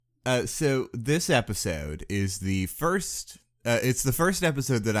So this episode is the first. It's the first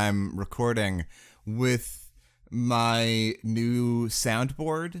episode that I'm recording with my new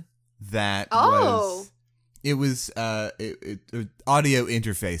soundboard. That was. It was audio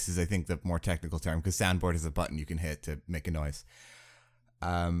interface is I think the more technical term, because soundboard is a button you can hit to make a noise.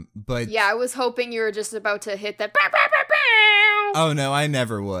 But yeah, I was hoping you were just about to hit that. Oh no, I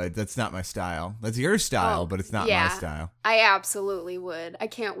never would. That's not my style. That's your style, but it's not my style. I absolutely would. I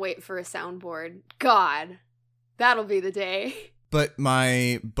can't wait for a soundboard. God, that'll be the day. But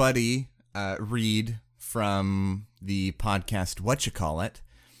my buddy Reed from the podcast Whatchacallit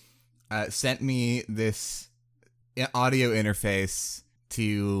sent me this audio interface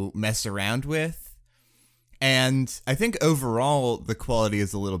to mess around with. And I think overall the quality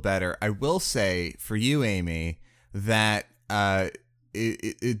is a little better. I will say for you, Amy, that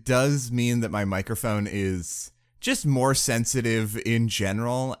it does mean that my microphone is just more sensitive in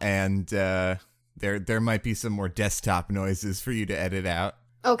general, and there might be some more desktop noises for you to edit out.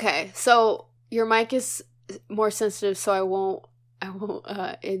 Okay, so your mic is more sensitive, so I won't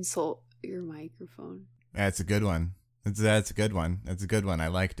insult your microphone. That's a good one. That's a good one. That's a good one. I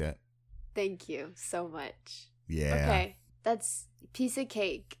liked it. Thank you so much. Yeah. Okay, that's piece of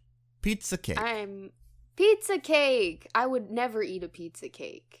cake. Pizza cake. Pizza cake. I would never eat a pizza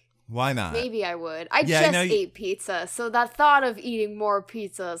cake. Why not? Maybe I would. I just ate pizza, so that thought of eating more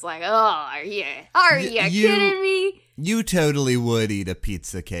pizza is like, oh, are you kidding me? You totally would eat a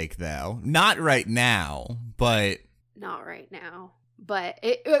pizza cake, though. Not right now, but... Not right now. But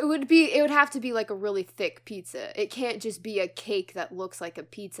it would have to be like a really thick pizza. It can't just be a cake that looks like a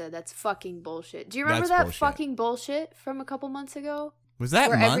pizza. That's fucking bullshit. Do you remember that fucking bullshit from a couple months ago? Was that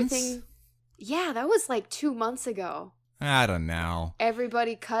months? Yeah, that was like 2 months ago. I don't know.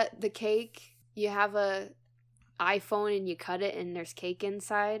 Everybody cut the cake. You have a iPhone and you cut it and there's cake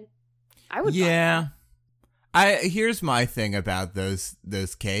inside. I would. Yeah. Here's my thing about those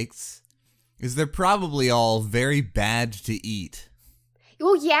cakes is they're probably all very bad to eat.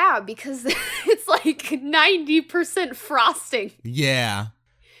 Well, yeah, because it's like 90% frosting. Yeah.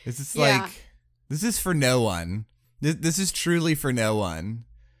 It's just like, this is for no one. This is truly for no one.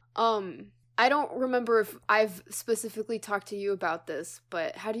 I don't remember if I've specifically talked to you about this,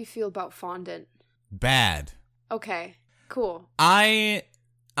 but how do you feel about fondant? Bad. Okay, cool. I'm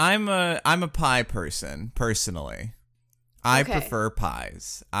a pie person, personally. I prefer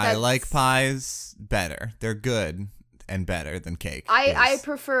pies. I like pies better. They're good and better than cake. I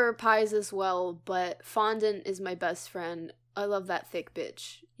prefer pies as well, but fondant is my best friend. I love that thick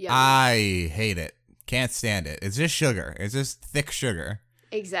bitch. Yeah. I hate it. Can't stand it. It's just sugar. It's just thick sugar.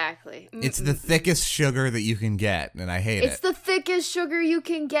 Exactly. It's the thickest sugar that you can get, and I hate it. It's the thickest sugar you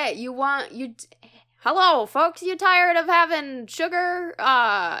can get. Hello, folks. You tired of having sugar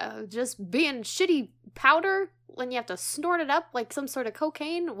just being shitty powder when you have to snort it up like some sort of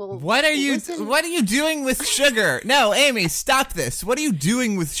cocaine? Well, what are you doing with sugar? No, Amy, stop this. What are you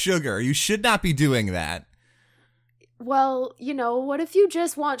doing with sugar? You should not be doing that. Well, what if you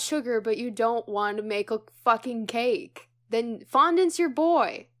just want sugar but you don't want to make a fucking cake? Then fondant's your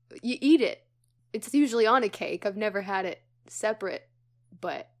boy. You eat it. It's usually on a cake. I've never had it separate.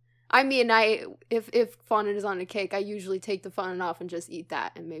 But, I mean, if fondant is on a cake, I usually take the fondant off and just eat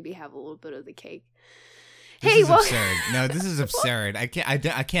that and maybe have a little bit of the cake. This is absurd. No, this is absurd. I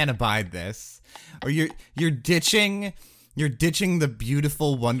can't abide this. Or you're ditching the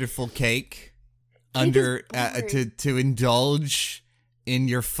beautiful, wonderful cake to indulge in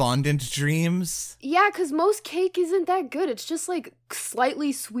your fondant dreams? Yeah, because most cake isn't that good. It's just like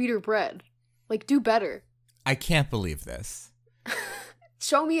slightly sweeter bread. Like, do better. I can't believe this.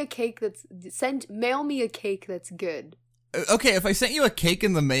 Show me a cake mail me a cake that's good. Okay, if I sent you a cake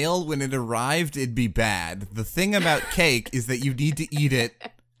in the mail when it arrived, it'd be bad. The thing about cake is that you need to eat it.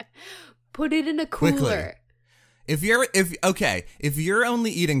 Put it in a cooler. Quickly. If you're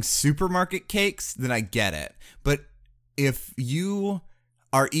only eating supermarket cakes, then I get it. But if you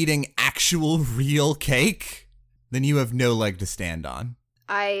are eating actual real cake, then you have no leg to stand on.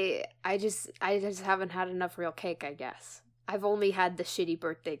 I just haven't had enough real cake, I guess. I've only had the shitty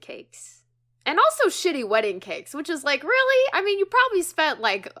birthday cakes. And also shitty wedding cakes, which is like, really? I mean, you probably spent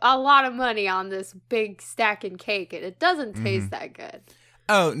like a lot of money on this big stack in cake and it doesn't taste that good.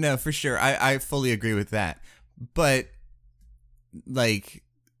 Oh, no, for sure. I fully agree with that. But like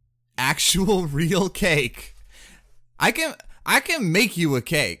actual real cake, I can make you a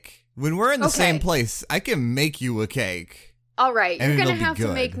cake. When we're in the same place, I can make you a cake. All right, you're going to have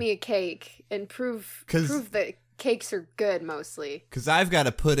to make me a cake and prove that cakes are good mostly. Because I've got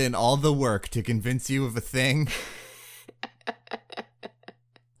to put in all the work to convince you of a thing.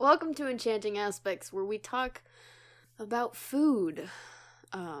 Welcome to Enchanting Aspects, where we talk about food.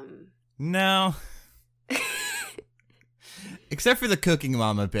 No. Except for the Cooking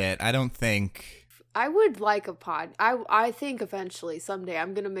Mama bit, I don't think... I would like a pod. I think eventually, someday,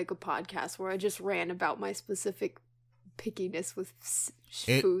 I'm going to make a podcast where I just rant about my specific pickiness with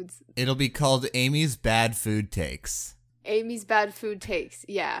foods. It'll be called Amy's Bad Food Takes. Amy's Bad Food Takes.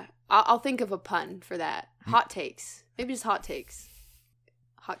 Yeah. I'll think of a pun for that. Hot takes. Maybe just hot takes.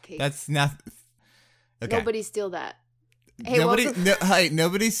 Hot cakes. That's not... Okay. Nobody steal that. Hey,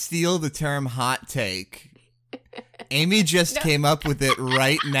 nobody steal the term hot take. Amy just came up with it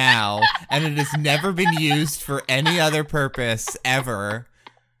right now, and it has never been used for any other purpose ever.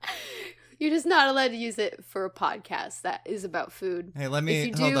 You're just not allowed to use it for a podcast that is about food. Hey, hold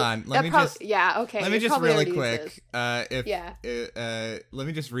on. Let me just really quick. Let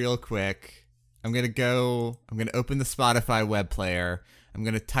me just real quick. I'm gonna open the Spotify web player. I'm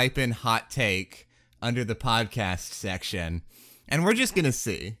gonna type in hot take under the podcast section, and we're just gonna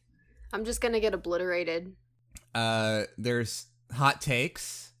see. I'm just gonna get obliterated. There's hot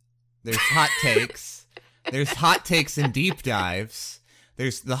takes. There's hot takes. There's hot takes and deep dives.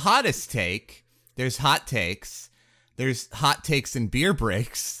 There's the hottest take. There's hot takes. There's hot takes and beer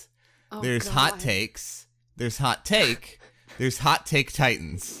breaks. There's hot takes. There's hot take. There's hot take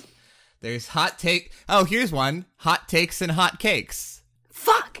titans. There's hot take. Oh, here's one. Hot takes and hot cakes.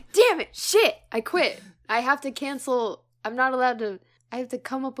 Fuck! Damn it! Shit! I quit. I have to cancel. I'm not allowed to. I have to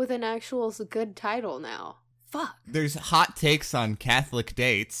come up with an actual good title now. Fuck. There's hot takes on Catholic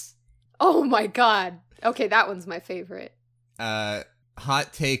dates. Oh my god. Okay, that one's my favorite.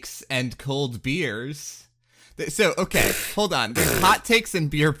 Hot takes and cold beers. So, okay, hold on. There's hot takes and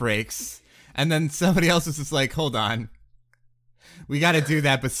beer breaks. And then somebody else is just like, hold on. We got to do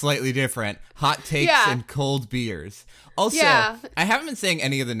that, but slightly different. Hot takes and cold beers. Also, I haven't been saying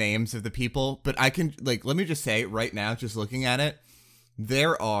any of the names of the people, but I can, let me just say right now, just looking at it,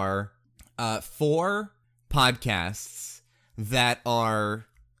 there are 4 podcasts that are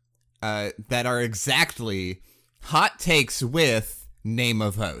exactly hot takes with name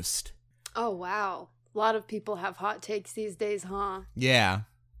of host. Oh, wow. A lot of people have hot takes these days, huh? Yeah.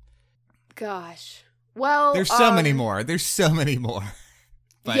 Gosh. Well, there's so many more.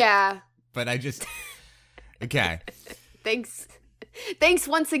 But, yeah. But I just... Okay. Thanks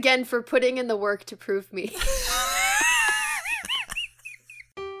once again for putting in the work to prove me.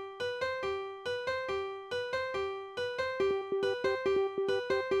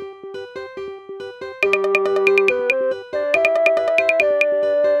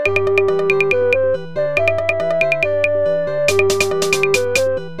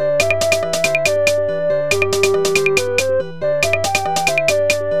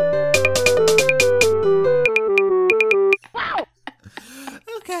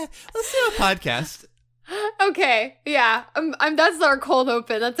 Podcast. Okay, yeah. That's our cold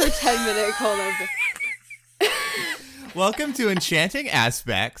open. That's our 10-minute cold open. Welcome to Enchanting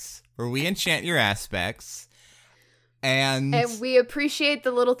Aspects, where we enchant your aspects. And we appreciate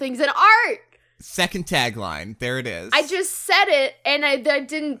the little things in art. Second tagline. There it is. I just said it, and I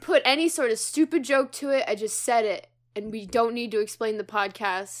didn't put any sort of stupid joke to it. I just said it, and we don't need to explain the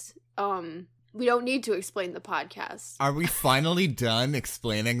podcast. We don't need to explain the podcast. Are we finally done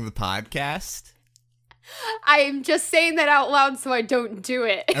explaining the podcast? I'm just saying that out loud so I don't do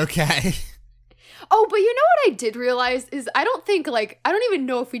it. Okay. Oh, but you know what I did realize is I don't even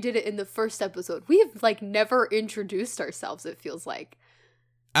know if we did it in the first episode. We have, never introduced ourselves, it feels like.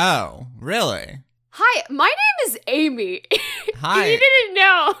 Oh, really? Hi, my name is Amy. Hi. You didn't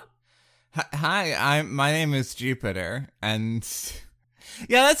know. Hi, my name is Jupiter, and...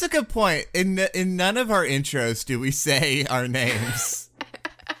 Yeah, that's a good point. In none of our intros do we say our names.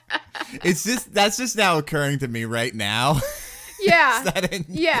 That's just now occurring to me right now. Yeah.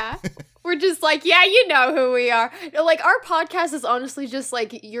 Yeah. We're just you know who we are. Our podcast is honestly just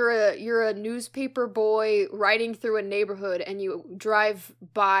you're a newspaper boy riding through a neighborhood and you drive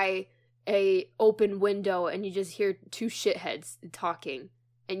by a open window and you just hear 2 shitheads talking.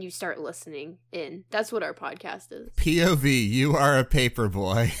 And you start listening in. That's what our podcast is. POV, you are a paper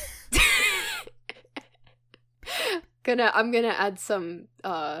boy. I'm gonna add some,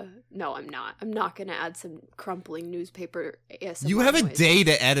 no, I'm not. I'm not gonna add some crumpling newspaper ASMR You have a noise. day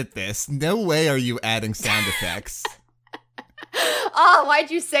to edit this. No way are you adding sound effects. Oh,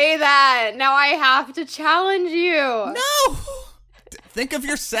 why'd you say that? Now I have to challenge you. No! Think of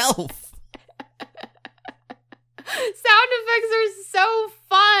yourself. Sound effects are so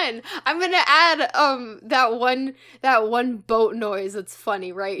fun. I'm gonna add that one boat noise that's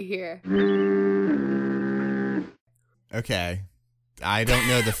funny right here. Okay. I don't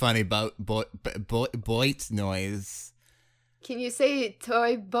know the funny boat noise. Can you say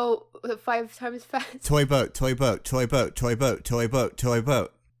toy boat 5 times fast? Toy boat, toy boat, toy boat, toy boat, toy boat, toy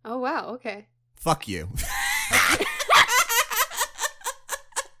boat. Oh, wow. Okay. Fuck you.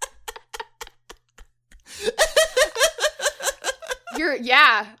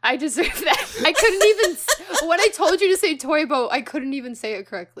 Yeah, I deserve that. I couldn't even, when I told you to say toy boat, I couldn't even say it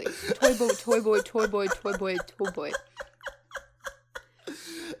correctly. Toy boat, toy boy, toy boy, toy boy, toy boy.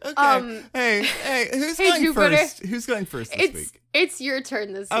 Okay. Hey, who's going Jupiter. first? Who's going first this week? It's your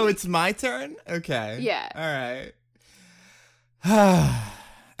turn this week. Oh, it's my turn? Okay. Yeah. All right.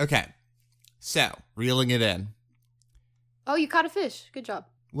 Okay. So, reeling it in. Oh, you caught a fish. Good job.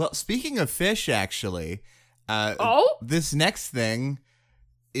 Well, speaking of fish, actually, this next thing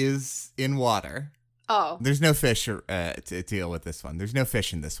is in water. Oh. There's no fish to deal with this one. There's no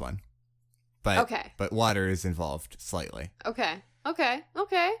fish in this one. But water is involved slightly. Okay.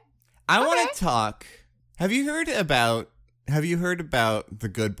 I want to talk. Have you heard about the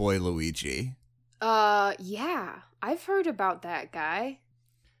good boy Luigi? Yeah. I've heard about that guy.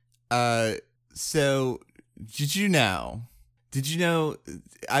 So did you know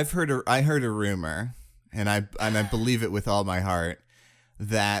I heard a rumor, and I believe it with all my heart,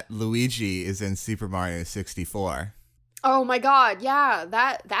 that Luigi is in Super Mario 64. Oh my god, yeah,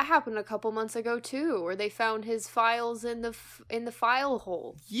 that happened a couple months ago too, where they found his files in the file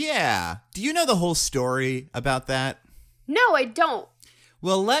hole. Yeah. Do you know the whole story about that? No, I don't.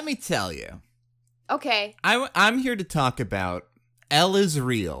 Well, let me tell you. Okay. I'm here to talk about L is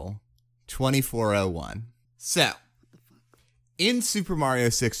Real 2401. So, in Super Mario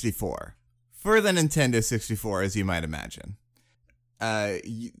 64, for the Nintendo 64, as you might imagine,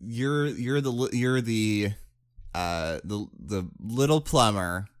 you're the little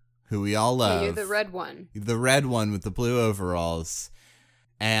plumber who we all love. Yeah, you're the red one. The red one with the blue overalls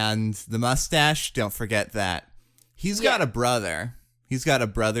and the mustache. Don't forget that. He's got a brother. He's got a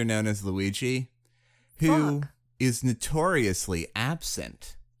brother known as Luigi, who is notoriously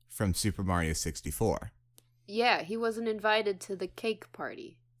absent from Super Mario 64. Yeah, he wasn't invited to the cake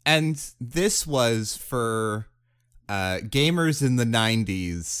party. And this was, for gamers in the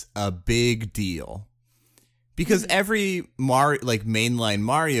 90s, a big deal. Because every mainline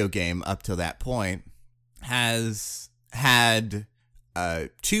Mario game up to that point has had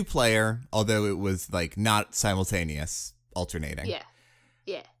 2-player, although it was not simultaneous, alternating. Yeah.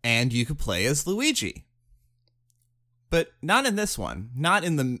 And you could play as Luigi. But not in this one. Not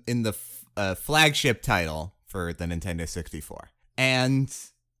in the flagship title for the Nintendo 64. And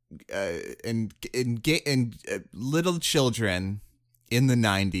little children in the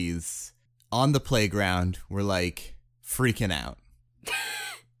 90s on the playground were freaking out.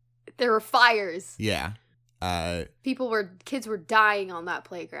 There were fires. Yeah. Kids were dying on that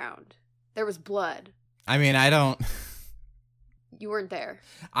playground. There was blood. I mean, You weren't there.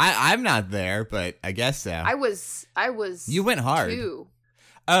 I'm not there, but I guess so. I was. You went hard. Too.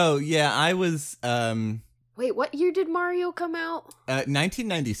 Oh, yeah, I was, Wait, what year did Mario come out?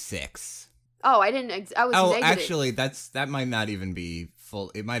 1996. Oh, I didn't. I was negative. Actually, that might not even be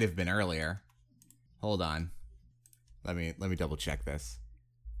full. It might have been earlier. Hold on. Let me double check this.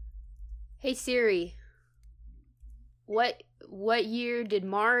 Hey Siri. What year did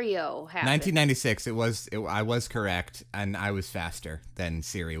Mario happen? 1996. I was correct, and I was faster than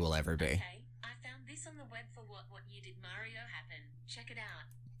Siri will ever be. Okay, I found this on the web for what year did Mario happen. Check it out.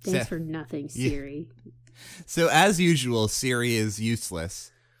 Thanks for nothing, Siri. Yeah. So, as usual, Siri is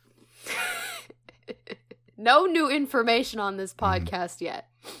useless. No new information on this podcast yet.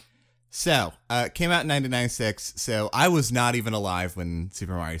 So, came out in 1996, so I was not even alive when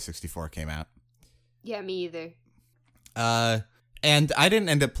Super Mario 64 came out. Yeah, me either. And I didn't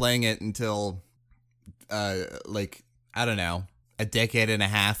end up playing it until, I don't know, a decade and a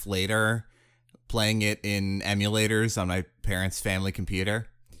half later, playing it in emulators on my parents' family computer.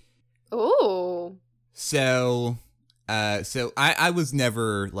 Oh. So I was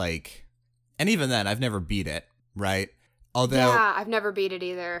never, and even then, I've never beat it, right? Although, yeah, I've never beat it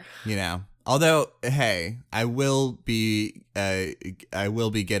either. Although, hey, I will be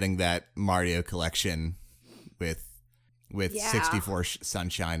getting that Mario collection with 64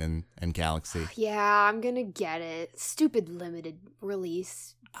 Sunshine and Galaxy. Yeah, I'm gonna get it. Stupid limited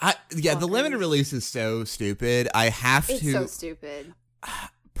release. The limited release is so stupid. It's so stupid.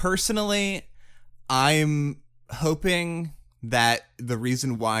 Personally, I'm hoping that the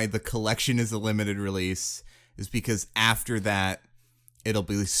reason why the collection is a limited release is because after that, it'll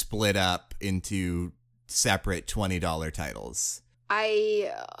be split up into separate $20 titles.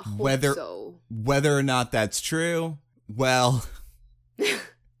 I hope so. Whether or not that's true, well,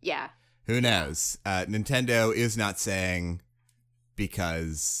 Yeah. Who knows? Nintendo is not saying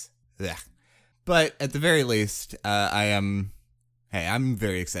because... Ugh. But at the very least, I'm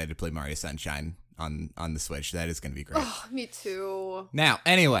very excited to play Mario Sunshine on the Switch. That is going to be great. Oh, me too. Now,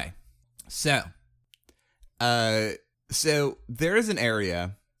 anyway, so there is an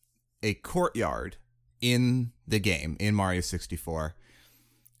area, a courtyard in the game in Mario 64.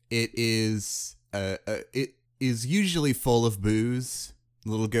 It is usually full of boos,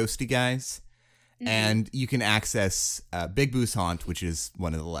 little ghosty guys, and you can access Big Boo's Haunt, which is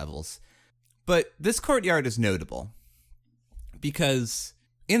one of the levels. But this courtyard is notable because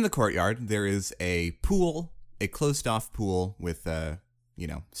in the courtyard there is a pool, a closed-off pool with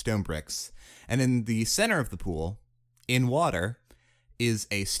stone bricks, and in the center of the pool, in water, is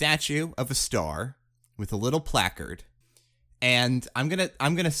a statue of a star with a little placard. And I'm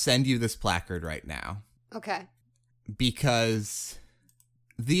gonna send you this placard right now. Okay. Because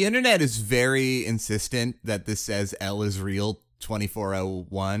the internet is very insistent that this says L is real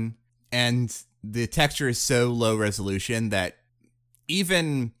 2401, and the texture is so low resolution that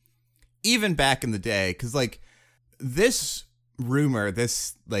even back in the day, because like this rumor,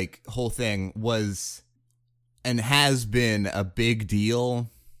 this like whole thing was and has been a big deal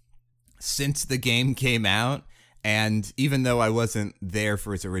since the game came out. And even though I wasn't there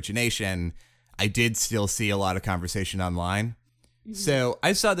for its origination, I did still see a lot of conversation online. Mm-hmm. So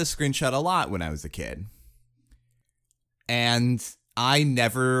I saw this screenshot a lot when I was a kid. And I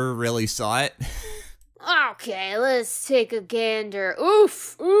never really saw it. Okay, let's take a gander.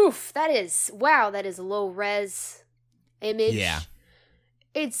 Oof. That is low res image. Yeah.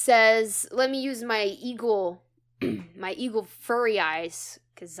 It says, let me use my eagle, my eagle furry eyes.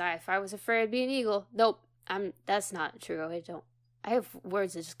 Because if I was afraid I'd be an eagle. Nope. That's not true. I have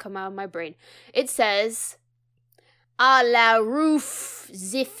words that just come out of my brain. It says, "A la roof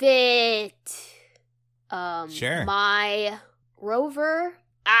zifit." Sure. My rover.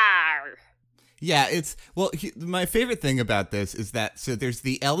 Arr. Yeah, my favorite thing about this is that, so there's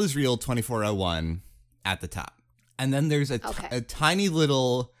the L is real 2401 at the top. And then there's a tiny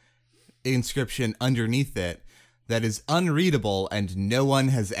little inscription underneath it that is unreadable and no one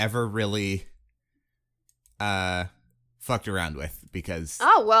has ever really fucked around with because...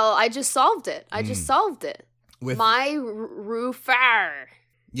 Oh, well, I just solved it. With, my roofer.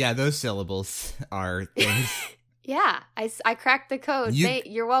 Yeah, those syllables are things. Yeah, I cracked the code.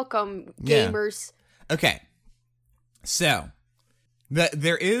 You're welcome, gamers. Yeah. Okay, so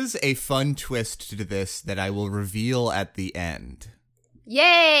there is a fun twist to this that I will reveal at the end.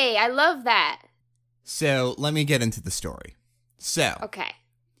 Yay, I love that. So let me get into the story. So okay,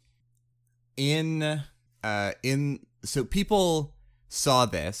 so people saw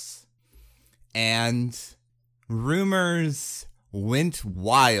this, and rumors went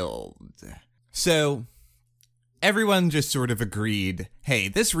wild. So everyone just sort of agreed, hey,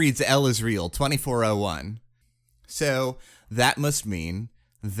 this reads L is real 2401. So that must mean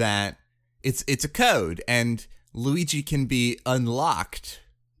that it's a code, and Luigi can be unlocked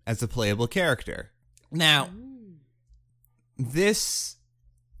as a playable character. Now, this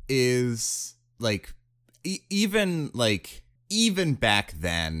is like even back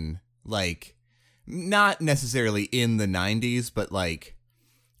then, like not necessarily in the 90s, but like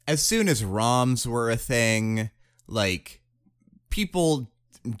as soon as ROMs were a thing, like people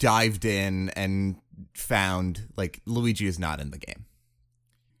dived in and found like Luigi is not in the game.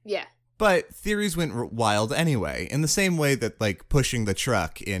 Yeah. But theories went wild anyway, in the same way that like pushing the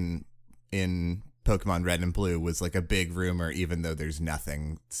truck in Pokemon Red and Blue was like a big rumor, even though there's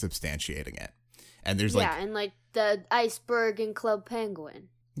nothing substantiating it. And there's and like the iceberg in Club Penguin.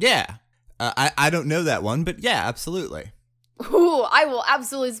 Yeah. I don't know that one, but yeah, absolutely. Ooh, I will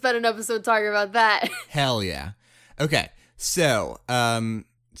absolutely spend an episode talking about that. Hell yeah. Okay. So, one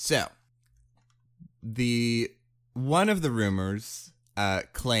of the rumors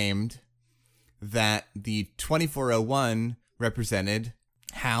claimed that the 2401 represented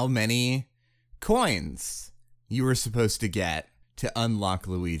how many coins you were supposed to get to unlock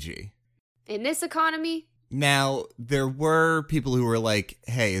Luigi. In this economy? Now, there were people who were like,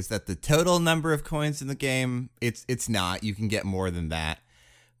 hey, is that the total number of coins in the game? It's not. You can get more than that.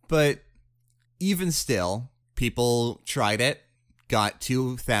 But even still, people tried it, got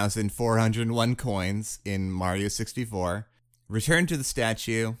 2,401 coins in Mario 64, returned to the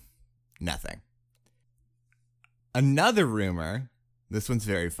statue, nothing. Another rumor, this one's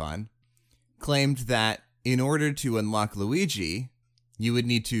very fun, claimed that in order to unlock Luigi, you would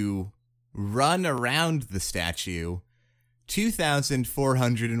need to run around the statue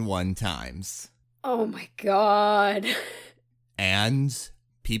 2,401 times. Oh my god. And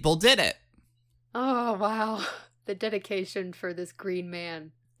people did it. Oh, wow. The dedication for this green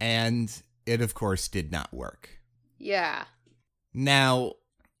man. And it, of course, did not work. Yeah. Now,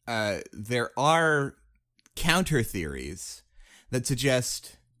 there are counter theories that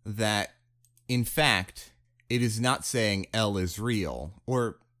suggest that, in fact, it is not saying L is real,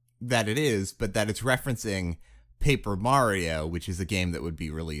 or that it is, but that it's referencing Paper Mario, which is a game that would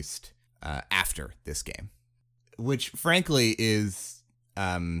be released after this game, which, frankly, is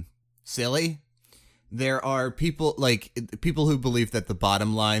silly. There are people who believe that the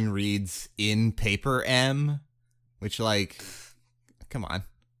bottom line reads in Paper M, which, like, come on.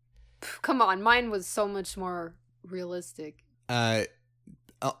 Come on, mine was so much more realistic.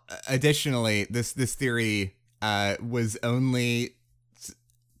 Additionally, this theory was only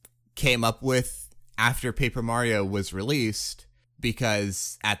came up with after Paper Mario was released,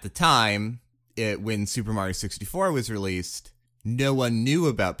 because at the time, when Super Mario 64 was released, no one knew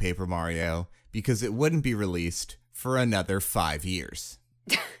about Paper Mario because it wouldn't be released for another 5 years.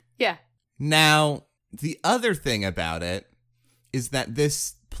 Yeah. Now, the other thing about it is that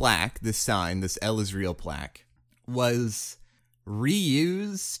this plaque, this sign, this L is real plaque, was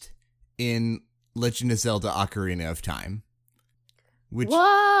reused in Legend of Zelda Ocarina of Time. Which,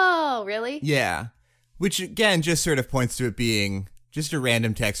 whoa, really? Yeah. Which, again, just sort of points to it being just a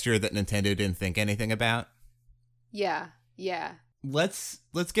random texture that Nintendo didn't think anything about. Yeah, yeah. Let's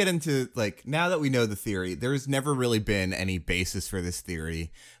get into, like, now that we know the theory, there's never really been any basis for this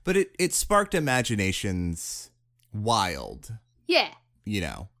theory, but it sparked imaginations wild. Yeah. You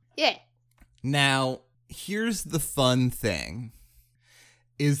know. Yeah. Now, here's the fun thing,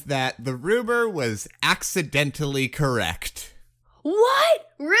 is that the rumor was accidentally correct.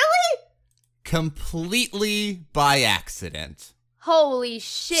 What? Really? Completely by accident. Holy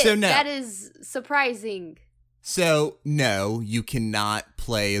shit, So no. That is surprising. So, no, you cannot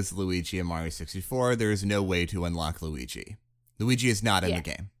play as Luigi in Mario 64. There is no way to unlock Luigi. Luigi is not in the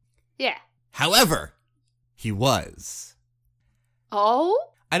game. Yeah. However, he was. Oh?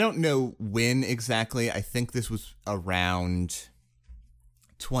 I don't know when exactly. I think this was around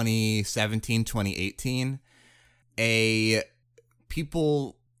 2017, 2018.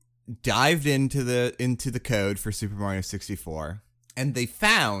 People dived into the code for Super Mario 64, and they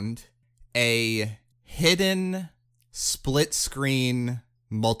found a hidden split screen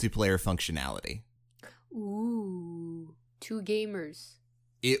multiplayer functionality. Ooh. 2 gamers.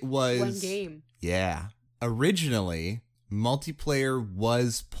 It was 1 game. Yeah. Originally, multiplayer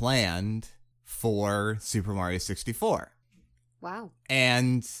was planned for Super Mario 64. Wow.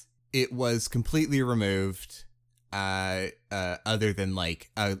 And it was completely removed, other than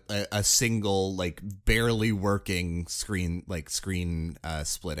like a single, like, barely working screen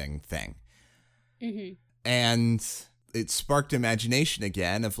splitting thing. Mm-hmm. And it sparked imagination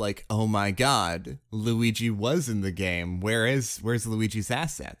again of, like, oh my god, Luigi was in the game. Where's Luigi's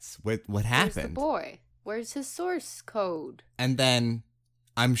assets? What happened? Where's the boy? Where's his source code? And then,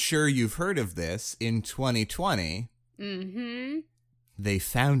 I'm sure you've heard of this, in 2020, Mm-hmm. they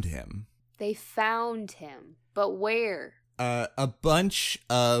found him. They found him. But where? A bunch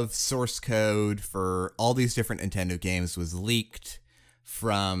of source code for all these different Nintendo games was leaked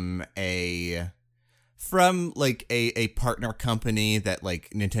from a partner company that, like,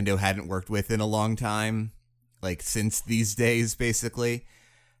 Nintendo hadn't worked with in a long time, like, since these days, basically.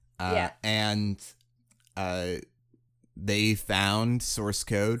 Yeah. And they found source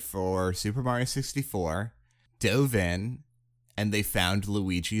code for Super Mario 64, dove in, and they found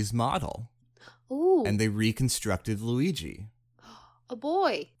Luigi's model. Ooh. And they reconstructed Luigi. A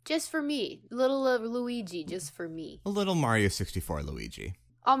boy. Just for me. Little Luigi, just for me. A little Mario 64 Luigi.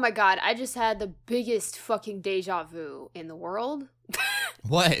 Oh my god, I just had the biggest fucking deja vu in the world.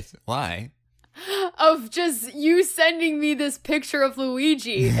 What? Why? Of just you sending me this picture of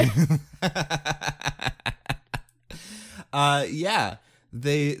Luigi. Yeah.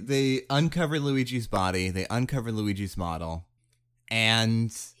 They uncover Luigi's body, they uncover Luigi's model,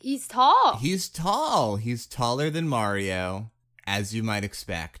 and He's tall. he's tall. He's taller than Mario, as you might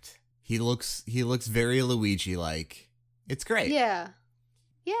expect. He looks very Luigi-like. It's great. Yeah.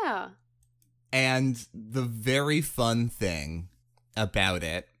 Yeah. And the very fun thing about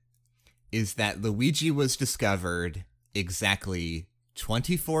it is that Luigi was discovered exactly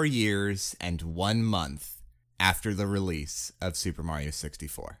 24 years and 1 month after the release of Super Mario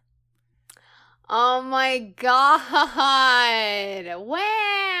 64. Oh my god.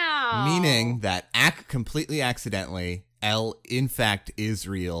 Wow. Meaning that completely accidentally, L, in fact, is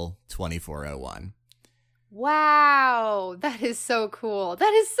real 2401. Wow, that is so cool.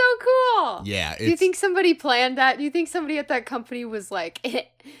 That is so cool. Yeah. Do you think somebody planned that? Do you think somebody at that company was like,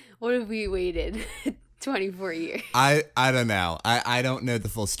 what if we waited 24 years? I don't know. I don't know the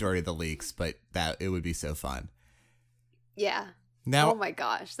full story of the leaks, but that it would be so fun. Yeah. Now, Oh my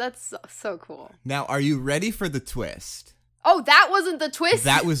gosh, that's so cool. now, are you ready for the twist? Oh, that wasn't the twist?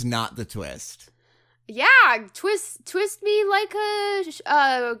 That was not the twist. Yeah, twist me like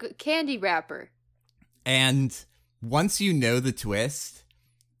a candy wrapper. And once you know the twist,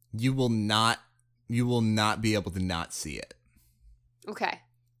 you will not be able to not see it. Okay.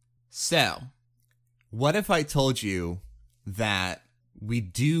 So, what if I told you that we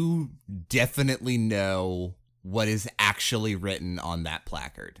do definitely know what is actually written on that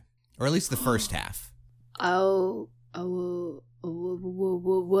placard? Or at least the first half. What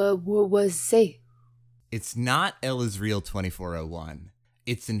was it say? It's not El Israel 2401.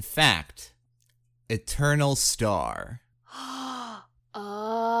 It's in fact Eternal Star.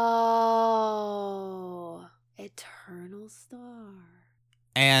 Oh, Eternal Star.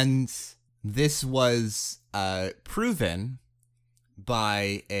 And this was proven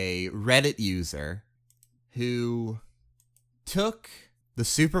by a Reddit user who took the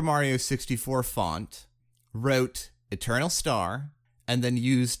Super Mario 64 font, wrote Eternal Star, and then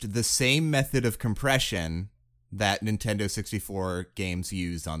used the same method of compression that Nintendo 64 games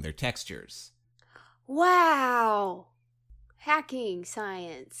use on their textures. Wow. Hacking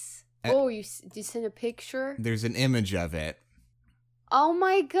science. You sent a picture? There's an image of it, Oh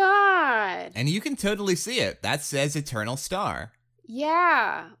my god. and you can totally see it. That says Eternal Star.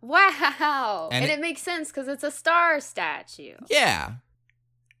 Yeah. Wow. And And it- it makes sense because it's a star statue. Yeah.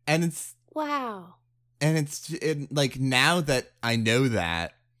 And it's Wow. like, now that I know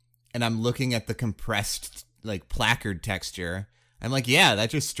that and I'm looking at the compressed like placard texture, I'm like, yeah, that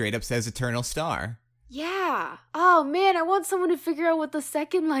just straight up says Eternal Star. Yeah. Oh man, I want someone to figure out what the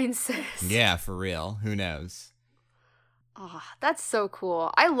second line says. Yeah, for real. Who knows? Oh, that's so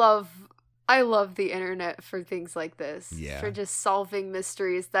cool. I love the internet for things like this. Yeah. For just solving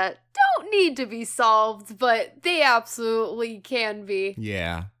mysteries that don't need to be solved, but they absolutely can be.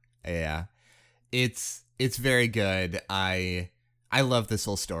 Yeah. Yeah. It's very good. I love this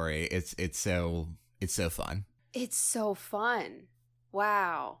whole story. It's so fun. It's so fun.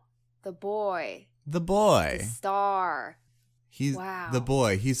 Wow. The boy. The The boy. star. He's Wow. the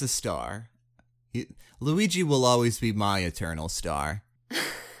boy. He's a star. Luigi will always be my eternal star.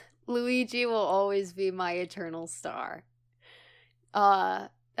 Luigi will always be my eternal star.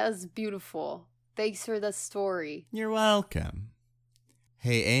 That's beautiful. Thanks for the story. You're welcome.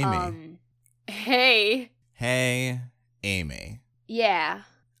 Hey, Amy. Hey. Hey, Amy. Yeah.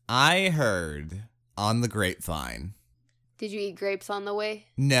 I heard on the grapevine. Did you eat grapes on the way?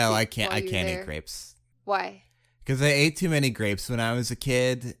 No, I can't. While I you were can't there? eat grapes Why? because I ate too many grapes when I was a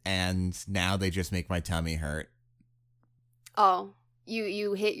kid, and now they just make my tummy hurt. Oh,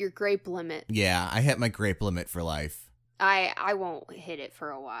 you hit your grape limit. Yeah, I hit my grape limit for life. I won't hit it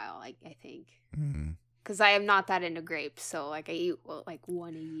for a while. I think Hmm. because I am not that into grapes. So like I eat like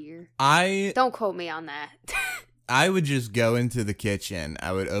one a year. I Don't quote me on that. would just go into the kitchen.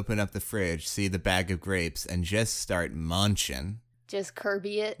 I would open up the fridge, see the bag of grapes, and just start munching. Just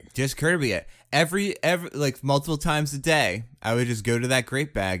Kirby it. Just Kirby it. Every like multiple times a day, I would just go to that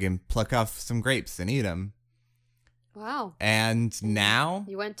grape bag and pluck off some grapes and eat them. Wow. And now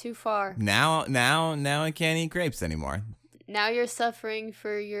You went too far. I can't eat grapes anymore. Now you're suffering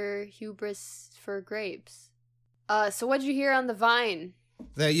for your hubris for grapes. So what'd you hear on the Vine?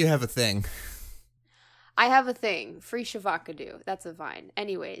 That you have a thing. I have a thing. Free Shavakadu. That's a Vine.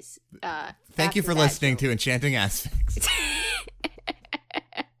 Anyways. Thank you for listening to Enchanting Aspects.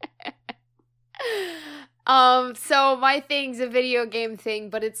 So my thing's a video game thing,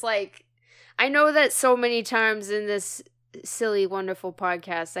 but it's like, I know that so many times in this silly, wonderful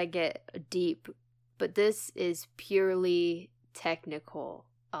podcast I get deep, but this is purely technical.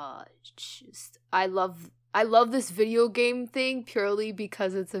 Just I love this video game thing purely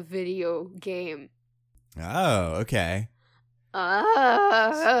because it's a video game. Oh, okay.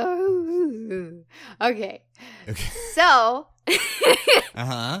 Okay. Okay. So,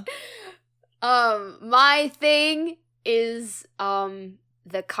 Uh-huh. my thing is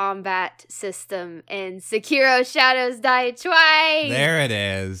the combat system in Sekiro Shadows Die Twice. There it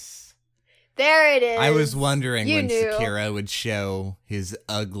is. There it is. I was wondering You when knew. Sekiro would show his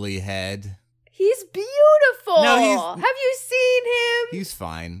ugly head. He's beautiful. No, he's- Have you seen him? He's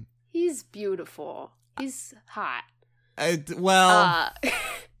fine. He's beautiful. He's hot. Well,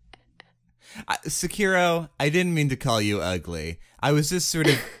 Sekiro, I didn't mean to call you ugly. I was just sort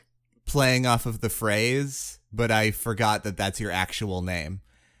of playing off of the phrase, but I forgot that that's your actual name.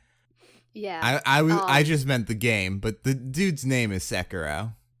 Yeah. I just meant the game, but the dude's name is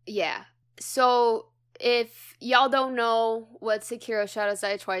Sekiro. Yeah. So if y'all don't know what Sekiro Shadows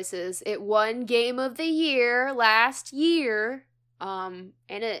Die Twice is, it won Game of the Year last year. And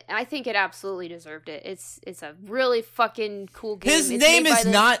I think it absolutely deserved it. It's a really fucking cool game. His It's name made by is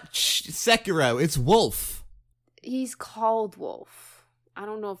not Sekiro, it's Wolf. He's called Wolf. I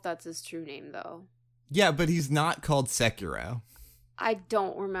don't know if that's his true name though. Yeah, but he's not called Sekiro. I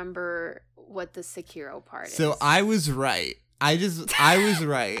don't remember what the Sekiro part is. So I was right. I was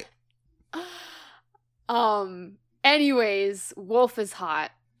right. Anyways, Wolf is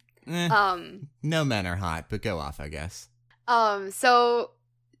hot. No men are hot, but go off, I guess. So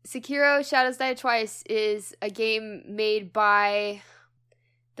Sekiro Shadows Die Twice is a game made by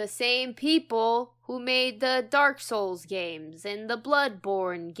the same people who made the Dark Souls games and the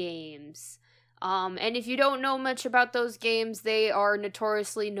Bloodborne games. And if you don't know much about those games, they are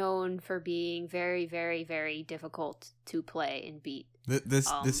notoriously known for being very, very, very difficult to play and beat.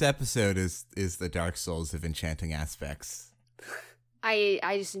 This episode is the Dark Souls of enchanting aspects. I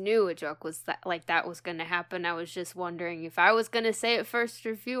just knew a joke was that was gonna happen. I was just wondering if I was gonna say it first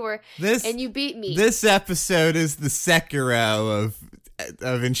or fewer, and you beat me. This episode is the Sekiro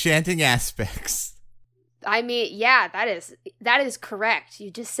of enchanting aspects. I mean, yeah, that is correct.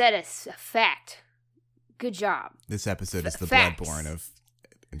 You just said a fact. Good job. This episode is the Facts. Bloodborne of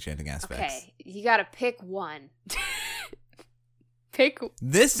enchanting aspects. Okay, you gotta pick one.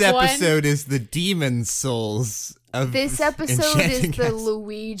 This one. episode is the Demon Souls of This episode is enchanting the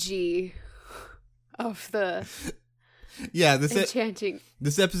Luigi of the enchanting.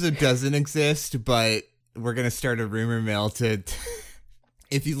 This episode doesn't exist, but we're gonna start a rumor mill to.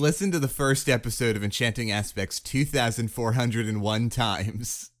 If you listen to the first episode of Enchanting Aspects 2,401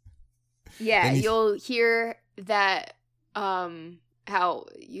 times, yeah, you'll hear that.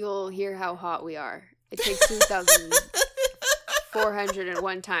 You'll hear how hot we are. It takes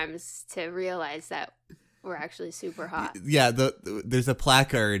 2,401 times to realize that we're actually super hot. Yeah, there's a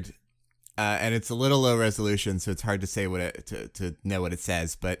placard, and it's a little low resolution, so it's hard to say to know what it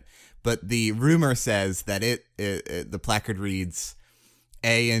says. But the rumor says that the placard reads,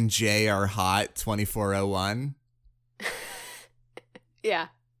 A and J are hot 2401. Yeah.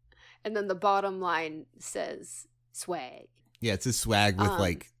 And then the bottom line says swag. Yeah, it's a swag with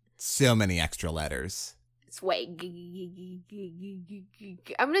like so many extra letters. Swag.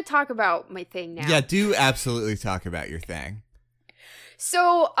 I'm going to talk about my thing now. Yeah, do absolutely talk about your thing.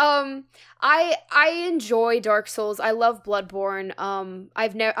 So, I enjoy Dark Souls. I love Bloodborne.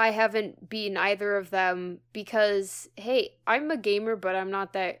 I haven't beaten either of them because, hey, I'm a gamer, but I'm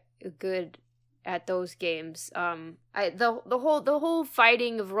not that good at those games. The whole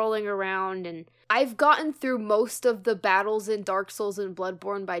fighting of rolling around, and I've gotten through most of the battles in Dark Souls and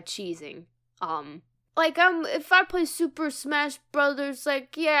Bloodborne by cheesing. If I play Super Smash Brothers,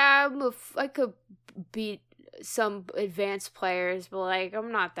 like, yeah, I could beat some advanced players, but like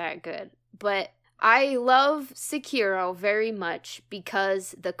I'm not that good. But I love Sekiro very much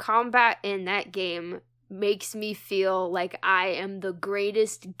because the combat in that game makes me feel like I am the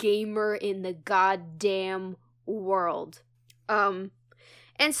greatest gamer in the goddamn world. And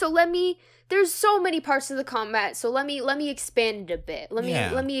so there's so many parts of the combat, so let me expand it a bit. Let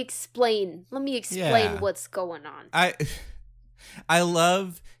me explain what's going on. I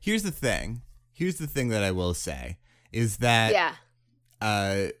love here's the thing that I will say is that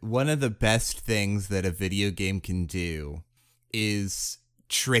one of the best things that a video game can do is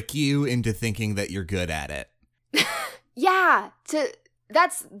trick you into thinking that you're good at it.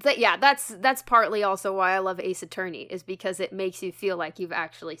 That's partly also why I love Ace Attorney, is because it makes you feel like you've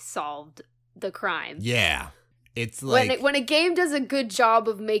actually solved the crime. Yeah. It's like when a game does a good job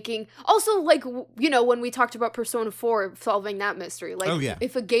of making, also like, you know, when we talked about Persona 4 solving that mystery, like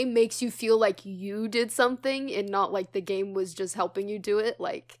if a game makes you feel like you did something and not like the game was just helping you do it,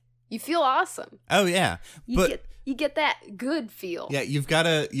 like you feel awesome. Oh yeah. You get that good feel. Yeah, you've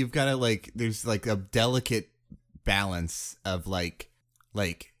gotta like there's like a delicate balance of like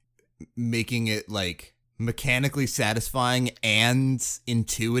making it like mechanically satisfying and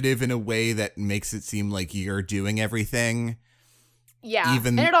intuitive in a way that makes it seem like you're doing everything. Yeah,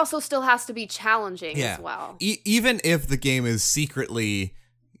 and it also still has to be challenging as well. Even if the game is secretly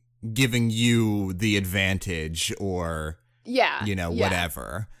giving you the advantage or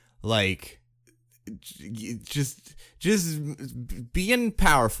whatever. Like just being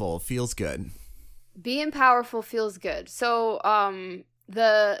powerful feels good. Being powerful feels good. So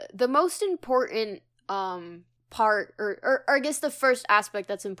the most important part, or I guess the first aspect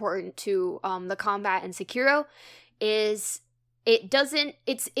that's important to the combat in Sekiro is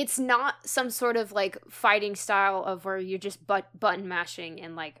it's not some sort of like fighting style of where you're just button mashing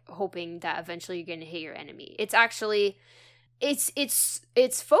and like hoping that eventually you're gonna hit your enemy. It's actually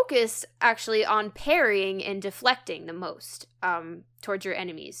it's focused actually on parrying and deflecting the most towards your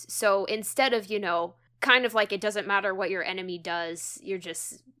enemies. So instead of, kind of like it doesn't matter what your enemy does, you're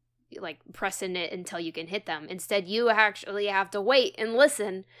just like pressing it until you can hit them. Instead, you actually have to wait and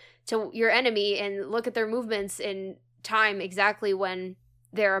listen to your enemy and look at their movements and time exactly when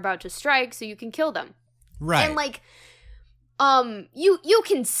they're about to strike so you can kill them. Right. And like you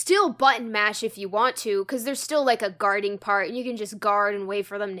can still button mash if you want to, because there's still like a guarding part and you can just guard and wait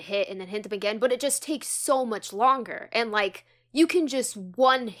for them to hit and then hit them again, but it just takes so much longer. And like you can just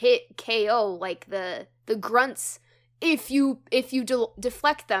one hit KO like the grunts if you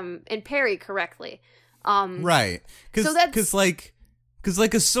deflect them and parry correctly. Right. So Cuz like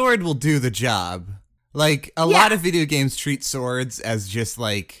a sword will do the job. Like a lot of video games treat swords as just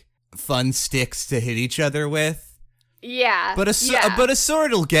like fun sticks to hit each other with. Yeah. But a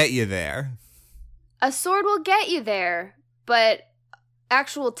sword will get you there. A sword will get you there, but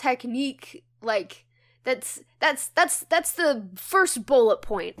actual technique, like that's the first bullet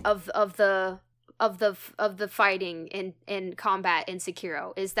point of the fighting in combat in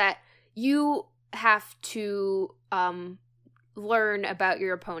Sekiro, is that you have to learn about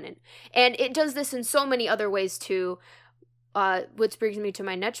your opponent. And it does this in so many other ways too, which brings me to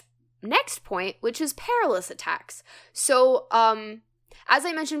my next point, which is perilous attacks. So as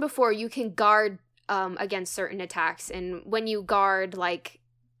I mentioned before, you can guard against certain attacks, and when you guard, like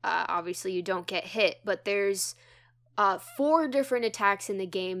obviously you don't get hit, but there's 4 different attacks in the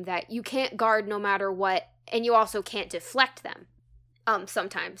game that you can't guard no matter what, and you also can't deflect them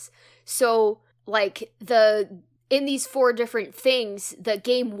sometimes. So like in these 4 different things, the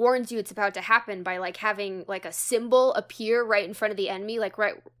game warns you it's about to happen by like having like a symbol appear right in front of the enemy, like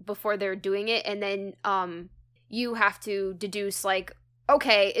right before they're doing it, and then you have to deduce like,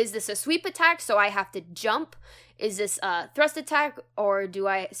 okay, is this a sweep attack, so I have to jump? Is this a thrust attack, or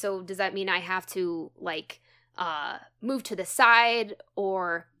does that mean I have to like move to the side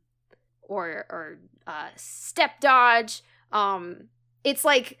or step dodge? It's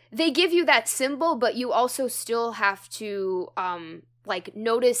like they give you that symbol, but you also still have to like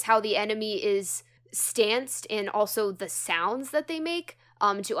notice how the enemy is stanced and also the sounds that they make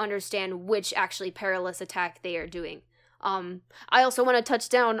to understand which actually perilous attack they are doing. I also want to touch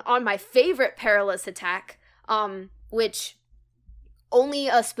down on my favorite perilous attack, which only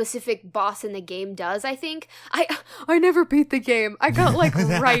a specific boss in the game does, I think. I never beat the game. I got like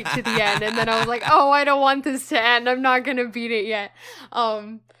right to the end, and then I was like, oh, I don't want this to end. I'm not gonna beat it yet.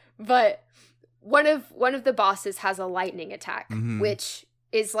 But one of the bosses has a lightning attack, which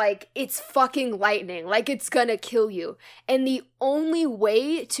is like, it's fucking lightning, like it's gonna kill you. And the only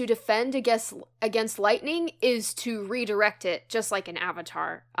way to defend against lightning is to redirect it, just like an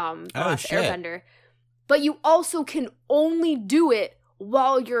Avatar, The Last Airbender. But you also can only do it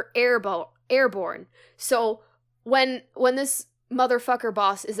while you're airborne. So when this motherfucker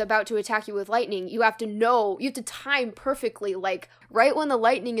boss is about to attack you with lightning, you have to time perfectly, like right when the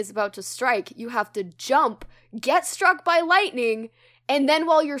lightning is about to strike, you have to jump, get struck by lightning, and then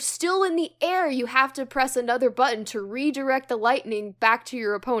while you're still in the air, you have to press another button to redirect the lightning back to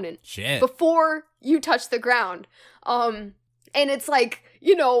your opponent. Shit. Before you touch the ground. And it's like,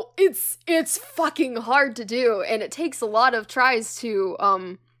 it's fucking hard to do, and it takes a lot of tries to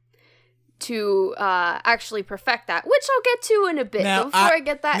actually perfect that, which I'll get to in a bit. Now, Before I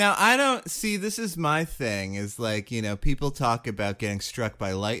get that. Now, I don't see, this is my thing, is like, people talk about getting struck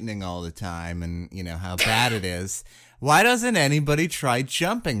by lightning all the time and, how bad it is. Why doesn't anybody try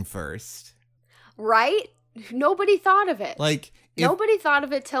jumping first? Right? Nobody thought of it. Like, nobody thought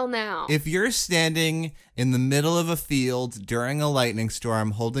of it till now. If you're standing in the middle of a field during a lightning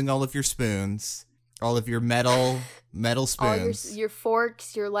storm, holding all of your spoons, all of your metal spoons, all your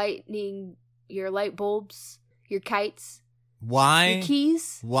forks, your light bulbs, your kites, your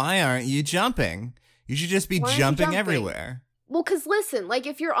keys. Why aren't you jumping? You should just be jumping everywhere. Well, because listen, like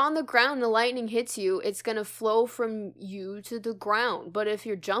if you're on the ground and the lightning hits you, it's going to flow from you to the ground. But if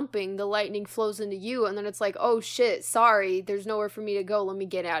you're jumping, the lightning flows into you, and then it's like, oh shit, sorry, there's nowhere for me to go, let me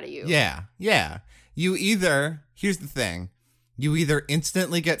get out of you. Yeah. Here's the thing. You either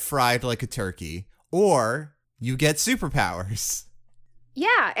instantly get fried like a turkey, or you get superpowers.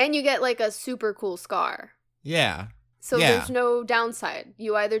 Yeah, and you get like a super cool scar. Yeah. So there's no downside.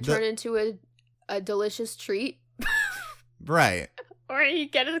 You either turn into a delicious treat. Right. Or you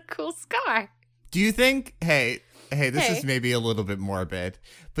get a cool scar. Do you think, hey, this Hey. is maybe a little bit morbid,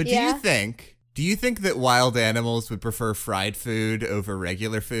 but do Yeah? you think that wild animals would prefer fried food over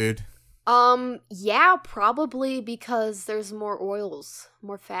regular food? Yeah, probably because there's more oils,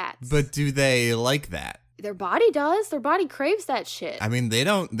 more fats. But do they like that? their body does. Their body craves that shit. I mean, they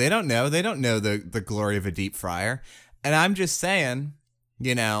don't know. They don't know the glory of a deep fryer. And I'm just saying,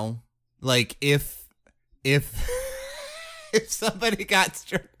 you know, like if if somebody got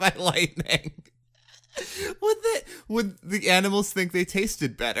struck by lightning, would the animals think they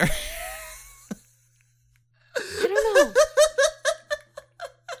tasted better? I don't know.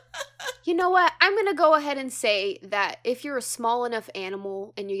 You know what? I'm going to go ahead and say that if you're a small enough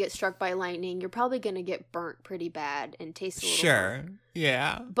animal and you get struck by lightning, you're probably going to get burnt pretty bad and taste a little Sure. burnt.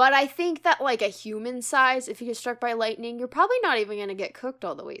 Yeah. But I think that like a human size, if you get struck by lightning, you're probably not even going to get cooked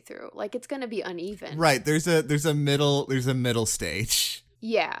all the way through. Like it's going to be uneven. Right. There's a middle stage.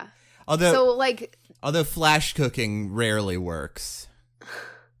 Yeah. Although So like flash cooking rarely works.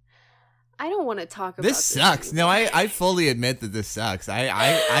 I don't want to talk about This sucks. No, I fully admit that this sucks.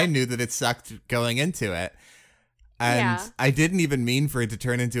 I knew that it sucked going into it. And Yeah. I didn't even mean for it to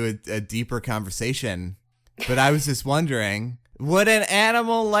turn into a deeper conversation. But I was just wondering, would an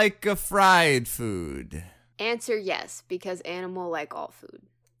animal like a fried food? Answer yes, because animal like all food.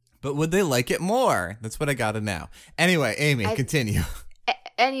 But would they like it more? That's what I gotta know. Anyway, Amy, continue.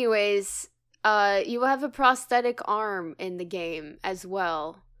 Anyways, you have a prosthetic arm in the game as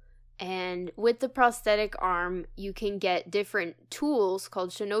well. And with the prosthetic arm, you can get different tools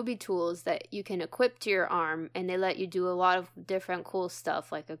called shinobi tools that you can equip to your arm, and they let you do a lot of different cool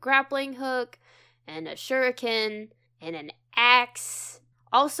stuff like a grappling hook and a shuriken and an axe,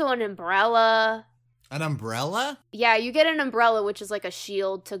 also an umbrella. An umbrella? Yeah, you get an umbrella, which is like a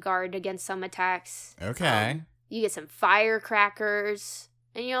shield to guard against some attacks. Okay. You get some firecrackers,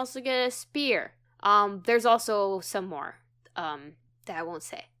 and you also get a spear. There's also some more that I won't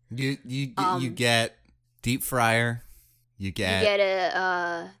say. You get deep fryer. You get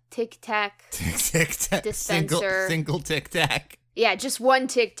a Tic Tac tic tac dispenser. single tic tac. Yeah, just one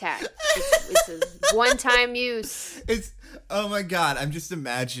Tic Tac. It's a one-time use. It's oh my god! I'm just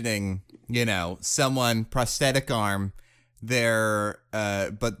imagining, you know, someone prosthetic arm,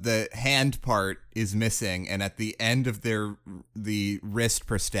 but the hand part is missing, and at the end of the wrist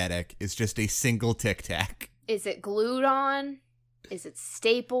prosthetic is just a single Tic Tac. Is it glued on? Is it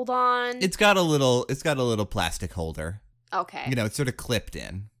stapled on? It's got a little plastic holder. Okay. You know, it's sort of clipped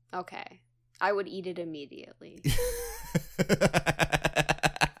in. Okay. I would eat it immediately.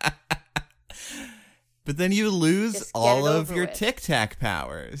 But then you lose Just get all it of over your with. Tic Tac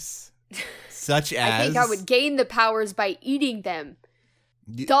powers, such as I think I would gain the powers by eating them.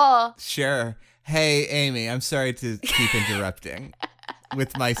 Y- Duh. Sure. Hey, Amy, I'm sorry to keep interrupting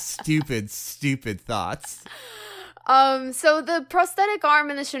with my stupid thoughts. So the prosthetic arm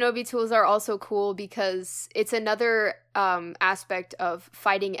and the shinobi tools are also cool because it's another aspect of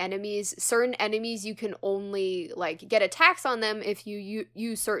fighting enemies. Certain enemies you can only like get attacks on them if you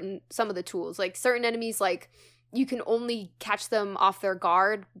use some of the tools. Like certain enemies, like you can only catch them off their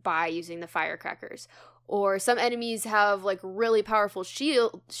guard by using the firecrackers. Or some enemies have like really powerful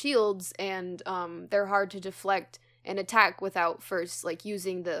shields and they're hard to deflect and attack without first like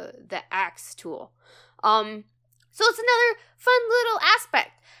using the axe tool. So it's another fun little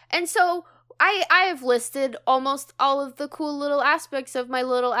aspect. And so I have listed almost all of the cool little aspects of my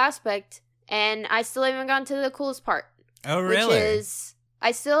little aspect, and I still haven't gotten to the coolest part. Oh, really? Which is,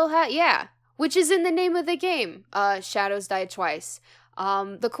 which is in the name of the game, Shadows Die Twice.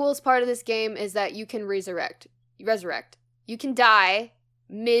 The coolest part of this game is that you can resurrect. You can die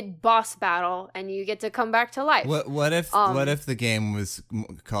mid-boss battle, and you get to come back to life. What if the game was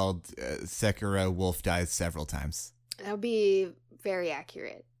called Sekiro Wolf Dies Several Times? That would be very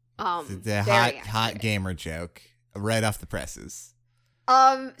accurate. The Very hot accurate. gamer joke right off the presses.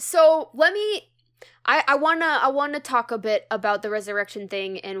 So let me. I wanna talk a bit about the resurrection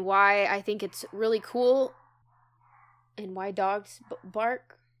thing and why I think it's really cool, and why dogs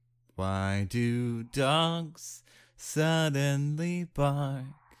bark. Why do dogs suddenly bark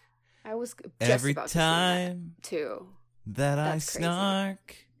I was just every about to say time that too. that I That's crazy.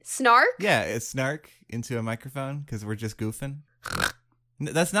 snark? Snark? Yeah, it's snark into a microphone because we're just goofing.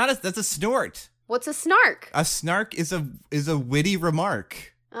 That's a snort. What's a snark? A snark is a witty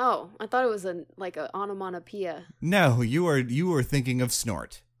remark. Oh, I thought it was an onomatopoeia. No, you were thinking of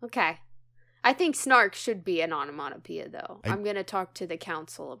snort. Okay. I think snark should be an onomatopoeia, though. I- I'm going to talk to the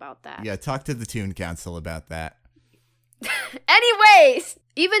council about that. Yeah, talk to the Toon Council about that. Anyways,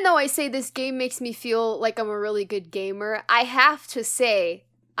 even though I say this game makes me feel like I'm a really good gamer, I have to say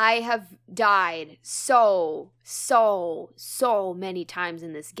I have died so many times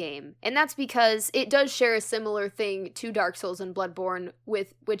in this game. And that's because it does share a similar thing to Dark Souls and Bloodborne,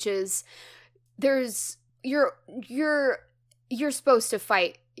 which is you're supposed to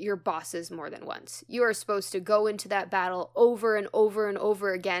fight your bosses more than once. You are supposed to go into that battle over and over and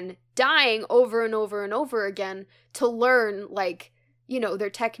over again, dying over and over and over again to learn, like, you know,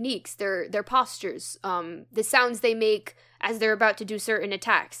 their techniques, their postures, the sounds they make as they're about to do certain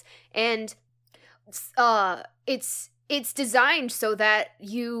attacks. And it's designed so that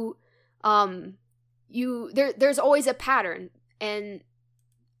there's always a pattern. And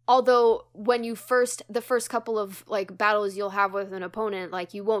although when the first couple of like battles you'll have with an opponent,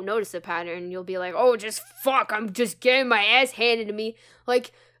 like you won't notice a pattern, you'll be like, oh, just fuck, I'm just getting my ass handed to me.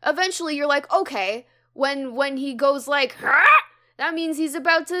 Like eventually you're like, okay, when he goes like, "Hah!" that means he's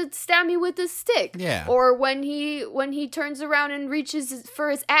about to stab me with his stick. Yeah. Or when he turns around and reaches for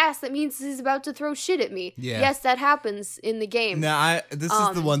his ass, that means he's about to throw shit at me. Yeah. Yes, that happens in the game. No, this is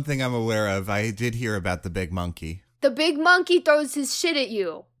the one thing I'm aware of. I did hear about the big monkey. The big monkey throws his shit at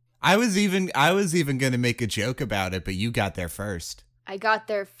you. I was even going to make a joke about it, but you got there first. I got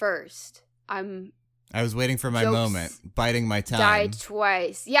there first. I was waiting for my moment, biding my time. Died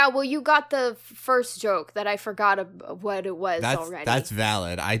twice. Yeah, well, you got the first joke that I forgot what it was already. That's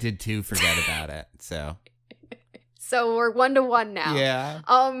valid. I did too forget about it. So. So we're 1-1 now.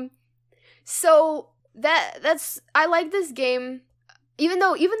 Yeah. So that's I like this game. Even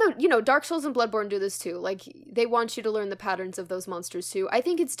though you know Dark Souls and Bloodborne do this too. Like they want you to learn the patterns of those monsters too. I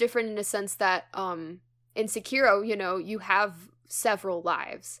think it's different in a sense that in Sekiro, you know, you have several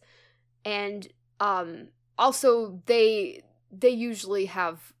lives, and also they usually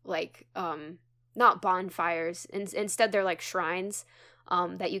have like not bonfires, instead they're like shrines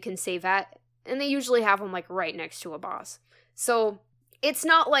that you can save at, and they usually have them like right next to a boss. So it's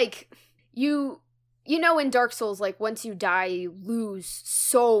not like you know, in Dark Souls, like, once you die, you lose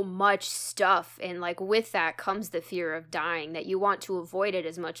so much stuff, and, like, with that comes the fear of dying, that you want to avoid it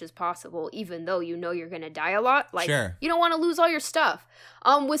as much as possible, even though you know you're gonna die a lot. Like, sure. You don't want to lose all your stuff.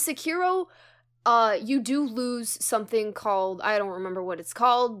 With Sekiro, you do lose something called, I don't remember what it's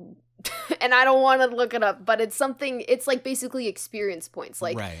called, and I don't want to look it up, but it's like, basically experience points.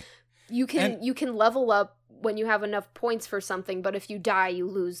 Like, right. You can level up when you have enough points for something, but if you die, you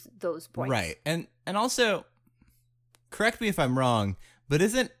lose those points. Right. And also, correct me if I'm wrong, but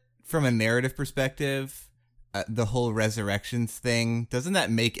isn't, from a narrative perspective, the whole resurrections thing, doesn't that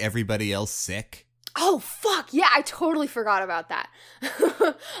make everybody else sick? Oh, fuck. Yeah, I totally forgot about that.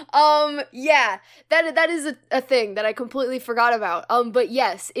 Yeah, that is a thing that I completely forgot about. But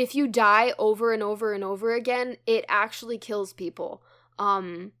yes, if you die over and over and over again, it actually kills people.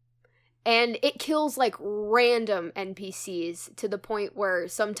 And it kills, like, random NPCs to the point where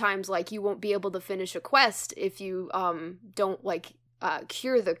sometimes, like, you won't be able to finish a quest if you, don't, like,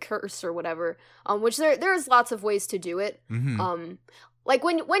 cure the curse or whatever. Which there's lots of ways to do it. Mm-hmm. Like,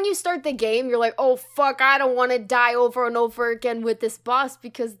 when you start the game, you're like, oh, fuck, I don't want to die over and over again with this boss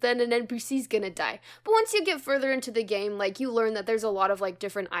because then an NPC's gonna die. But once you get further into the game, like, you learn that there's a lot of, like,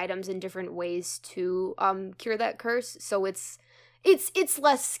 different items and different ways to, cure that curse. So it's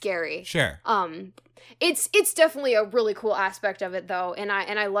less scary. Sure. It's definitely a really cool aspect of it though, and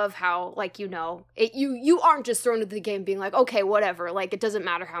I love how, like, you know, you aren't just thrown into the game being like, okay, whatever, like, it doesn't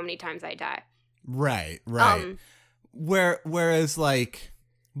matter how many times I die. Right. Whereas, like,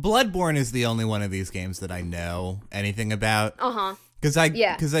 Bloodborne is the only one of these games that I know anything about. Because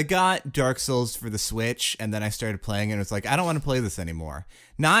I got Dark Souls for the Switch, and then I started playing, and it was like, I don't want to play this anymore.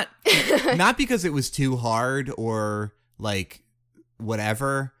 Not because it was too hard or, like,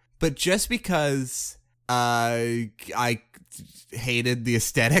 whatever, but just because I hated the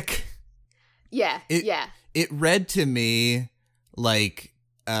aesthetic. It read to me like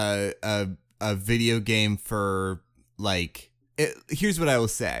a video game for, like, here's what I will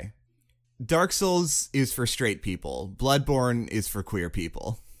say. Dark Souls is for straight people. Bloodborne is for queer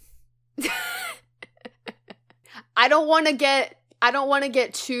people. I don't want to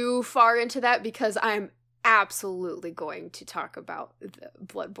get too far into that because I'm absolutely going to talk about the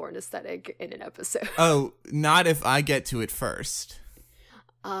Bloodborne aesthetic in an episode. Oh, not if I get to it first.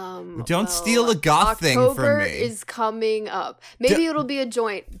 Don't steal a goth thing from me. October is coming up. Maybe it'll be a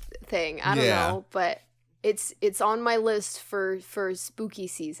joint thing. I don't know, but it's on my list for spooky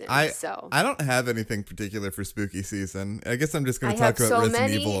season. I don't have anything particular for spooky season. I guess I'm just going to talk about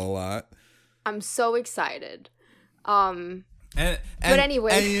Resident Evil a lot. I'm so excited. But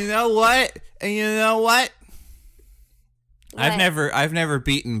anyway, and you know what? What? I've never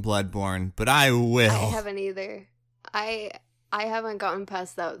beaten Bloodborne, but I will. I haven't either. I I haven't gotten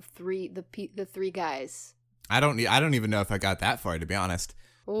past the three guys. I don't even know if I got that far, to be honest.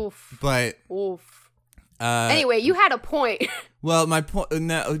 Oof. But anyway, you had a point. Well, my point,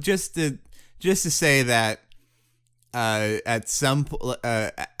 no, just to say that at some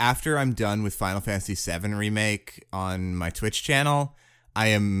after I'm done with Final Fantasy VII Remake on my Twitch channel,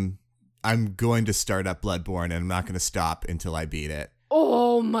 I'm going to start up Bloodborne, and I'm not going to stop until I beat it.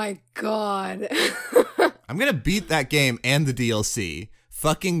 Oh my god. I'm going to beat that game and the DLC.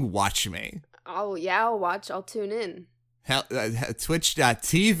 Fucking watch me. Oh yeah, I'll watch. I'll tune in.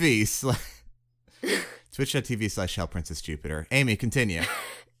 Twitch.tv /HellPrincessJupiter. Amy, continue.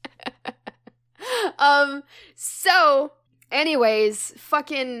 So, anyways,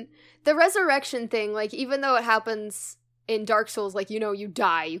 fucking the resurrection thing, like, even though it happens in Dark Souls, like, you know, you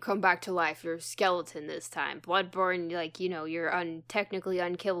die, you come back to life, you're a skeleton this time. Bloodborne, like, you know, you're technically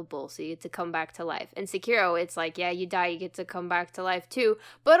unkillable, so you get to come back to life. And Sekiro, it's like, yeah, you die, you get to come back to life too.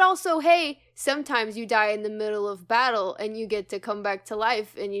 But also, hey, sometimes you die in the middle of battle and you get to come back to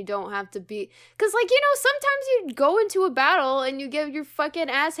life and you don't have to be... Because, like, you know, sometimes you go into a battle and you get your fucking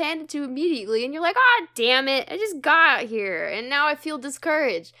ass handed to immediately and you're like, ah, damn it, I just got here and now I feel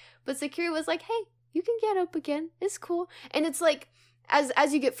discouraged. But Sekiro was like, hey, you can get up again. It's cool. And it's like,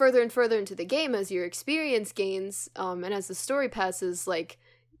 as you get further and further into the game, as your experience gains, and as the story passes, like,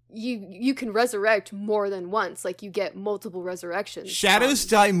 you can resurrect more than once. Like, you get multiple resurrections. Shadows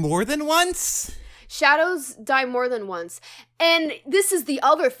die more than once? Shadows die more than once. And this is the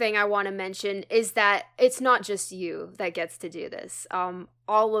other thing I want to mention, is that it's not just you that gets to do this.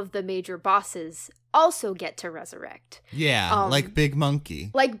 All of the major bosses also get to resurrect. Yeah, like Big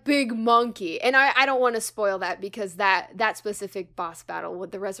Monkey. Like Big Monkey. And I don't want to spoil that, because that specific boss battle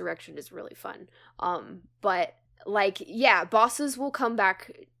with the resurrection is really fun. But, like, yeah, bosses will come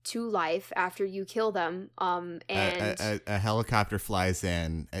back to life after you kill them. And a helicopter flies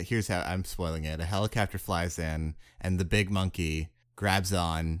in. Here's how I'm spoiling it. A helicopter flies in, and the Big Monkey grabs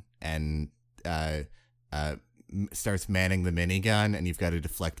on and starts manning the minigun, and you've got to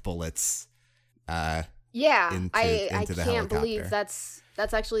deflect bullets. I into the can't believe helicopter.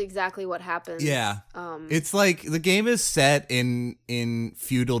 that's actually exactly what happens. Yeah. It's like the game is set in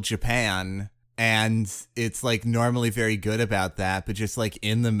feudal Japan, and it's like normally very good about that, but just like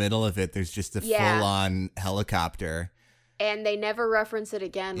in the middle of it, there's just a full-on helicopter. And they never reference it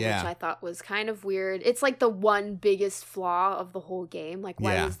again, Yeah. which I thought was kind of weird. It's like the one biggest flaw of the whole game. Like,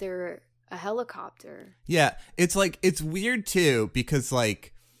 why is there a helicopter? Yeah, it's like, it's weird too, because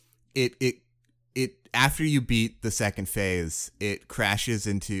like it after you beat the second phase, it crashes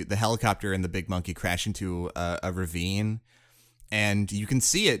into the helicopter, and the Big Monkey crash into a ravine, and you can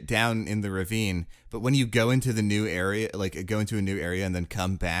see it down in the ravine. But when you go into the new area, like go into a new area and then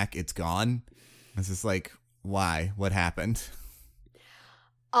come back, it's gone. It's just like, why? What happened?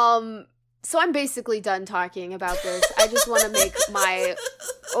 So I'm basically done talking about this. I just want to make my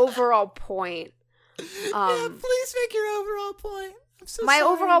overall point. Yeah, please make your overall point. I'm so my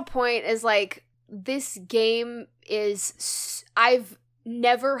sorry. overall point is, like, this game is... I've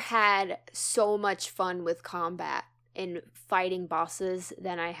never had so much fun with combat and fighting bosses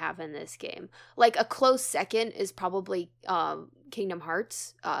than I have in this game. Like, a close second is probably Kingdom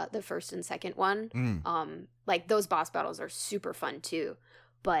Hearts, the first and second one. Like, those boss battles are super fun too.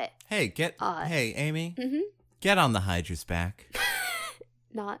 But hey, Amy, mhm. get on the Hydra's back.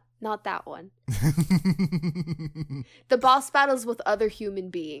 Not that one. The boss battles with other human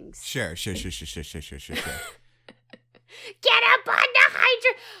beings. Sure. Get up on the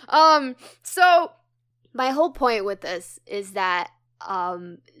Hydra! So my whole point with this is that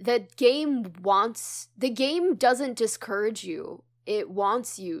the game doesn't discourage you. It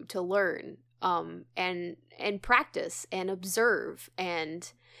wants you to learn and practice and observe,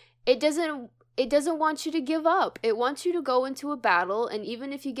 and it doesn't want you to give up. It wants you to go into a battle, and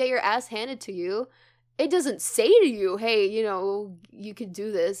even if you get your ass handed to you, it doesn't say to you, hey, you know, you can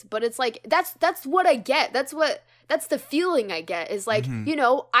do this. But it's like, that's what I get. That's the feeling I get, is like, you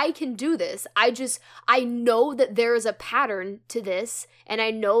know, I can do this. I know that there is a pattern to this, and I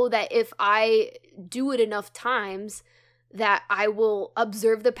know that if I do it enough times, that I will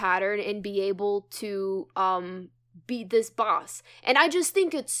observe the pattern and be able to beat this boss. And I just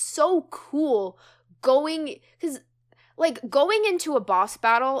think it's so cool going into a boss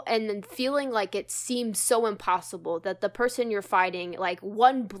battle and then feeling like it seems so impossible, that the person you're fighting, like,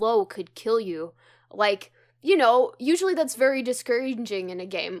 one blow could kill you. Like, you know, usually that's very discouraging in a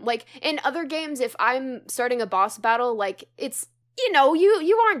game. Like, in other games, if I'm starting a boss battle, like, it's you know,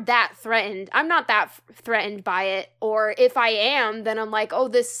 you aren't that threatened. I'm not that threatened by it. Or if I am, then I'm like, oh,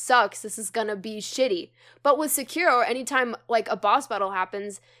 this sucks. This is gonna be shitty. But with Sekiro, anytime like a boss battle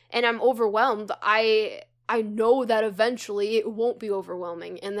happens and I'm overwhelmed, I know that eventually it won't be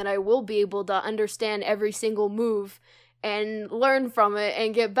overwhelming and that I will be able to understand every single move and learn from it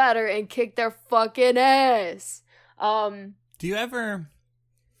and get better and kick their fucking ass. Do you ever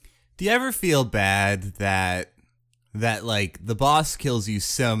feel bad that like the boss kills you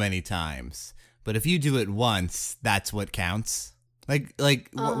so many times, but if you do it once, that's what counts? Why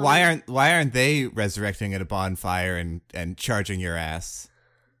aren't they resurrecting at a bonfire and charging your ass?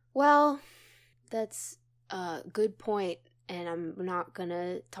 Well, that's a good point, and I'm not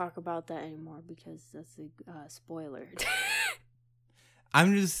gonna talk about that anymore because that's a spoiler.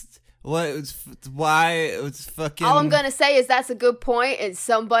 I'm just why it's fucking. All I'm gonna say is that's a good point, and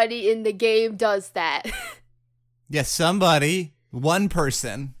somebody in the game does that. Yeah, somebody, one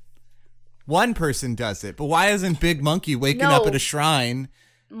person does it. But why isn't Big Monkey waking up at a shrine?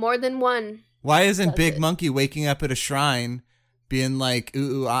 More than one. Why isn't Big Monkey waking up at a shrine, being like,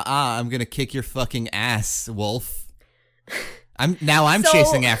 ooh, I'm gonna kick your fucking ass, wolf. I'm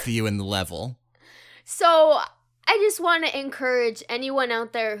chasing after you in the level. So I just want to encourage anyone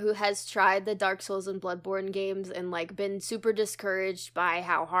out there who has tried the Dark Souls and Bloodborne games and like been super discouraged by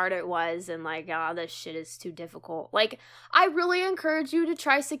how hard it was and like, this shit is too difficult. Like, I really encourage you to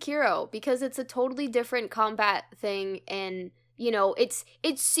try Sekiro because it's a totally different combat thing, and you know, it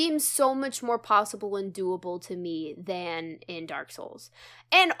seems so much more possible and doable to me than in Dark Souls.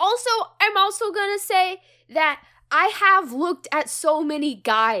 And also, I'm also gonna say that I have looked at so many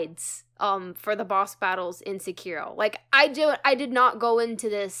guides for the boss battles in Sekiro. Like, I did not go into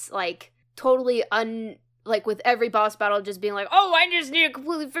this like totally like with every boss battle just being like, oh, I just need to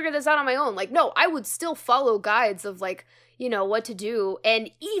completely figure this out on my own. Like, no, I would still follow guides of like, you know, what to do. And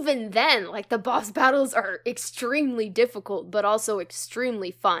even then, like, the boss battles are extremely difficult, but also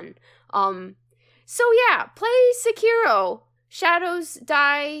extremely fun. So yeah, play Sekiro. Shadows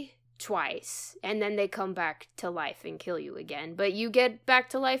die twice, and then they come back to life and kill you again. But you get back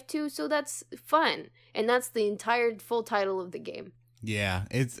to life too, so that's fun. And that's the entire full title of the game. Yeah,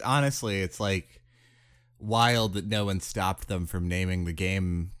 it's honestly, it's like wild that no one stopped them from naming the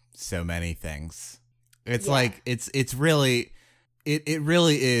game so many things. It's like it really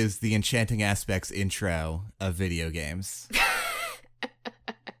is the Enchanting Aspects intro of video games.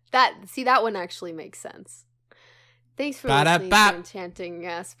 that one actually makes sense. Thanks for listening to Enchanting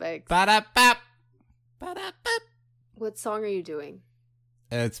Aspects. What song are you doing?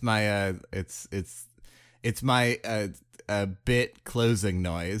 It's my it's my bit closing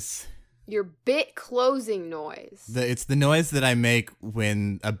noise. Your bit closing noise. It's the noise that I make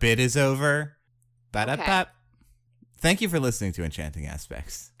when a bit is over. Okay. Thank you for listening to Enchanting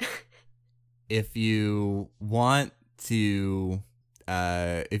Aspects. If you want to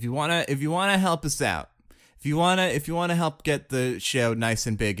help us out, if you want to help get the show nice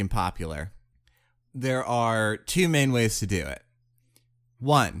and big and popular, there are two main ways to do it.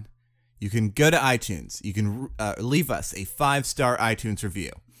 One, you can go to iTunes. You can leave us a 5-star iTunes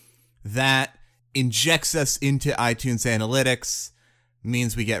review. That injects us into iTunes analytics,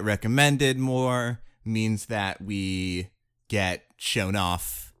 means we get recommended more, means that we get shown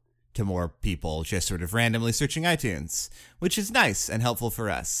off to more people just sort of randomly searching iTunes, which is nice and helpful for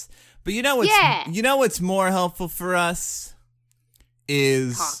us. But you know what's more helpful for us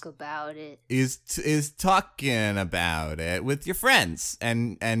is talk about it. Is talking about it with your friends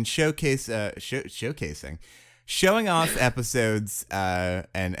and showcasing, showing off episodes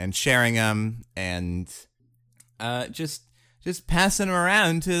and sharing them and just passing them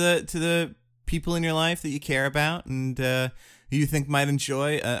around to the people in your life that you care about and who you think might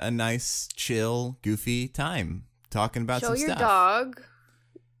enjoy a nice, chill, goofy time talking about some stuff. Show your dog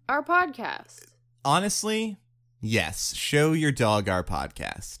our podcast. Honestly, yes. Show your dog our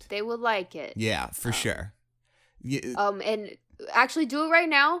podcast. They would like it. Yeah, for sure. And actually do it right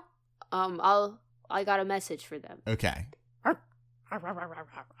now. I got a message for them. Okay.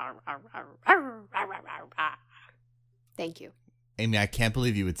 Thank you. Amy, I can't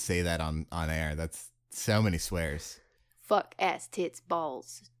believe you would say that on air. That's so many swears. Fuck, ass, tits,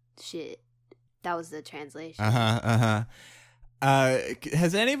 balls, shit. That was the translation.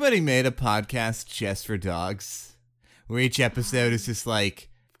 Has anybody made a podcast just for dogs? Where each episode is just like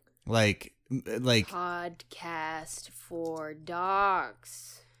podcast for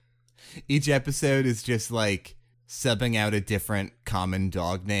dogs. Each episode is just like subbing out a different common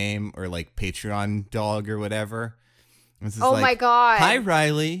dog name or like Patreon dog or whatever. Oh my god. Hi,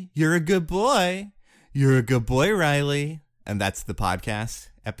 Riley. You're a good boy. You're a good boy, Riley. and that's the podcast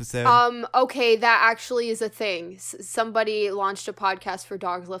episode. Okay, that actually is a thing. Somebody launched a podcast for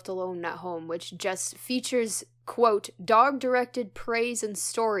dogs left alone at home, which just features, quote, dog-directed praise and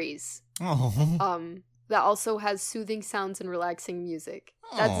stories. Oh. That also has soothing sounds and relaxing music.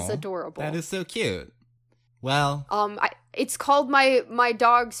 That's adorable. That is so cute. Well, it's called my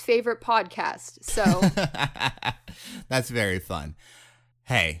dog's favorite podcast. So that's very fun.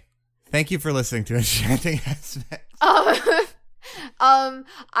 Hey, thank you for listening to Enchanting Aspects. I'm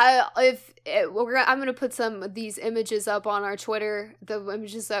gonna put some of these images up on our Twitter. The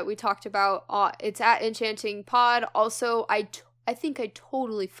images that we talked about. It's at Enchanting Pod. Also, I think I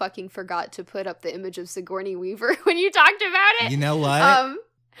totally fucking forgot to put up the image of Sigourney Weaver when you talked about it. You know what?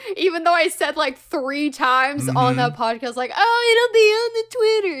 Even though I said like 3 times on that podcast, like, oh, it'll be on the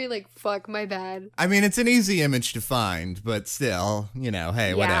Twitter. Like, fuck, my bad. I mean, it's an easy image to find, but still,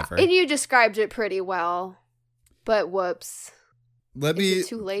 hey, whatever. And you described it pretty well. But whoops. Is it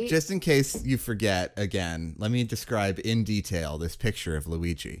too late? Just in case you forget again, let me describe in detail this picture of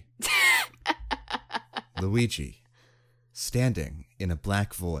Luigi. Luigi, standing in a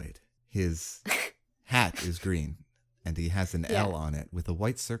black void. His hat is green, and he has an L on it with a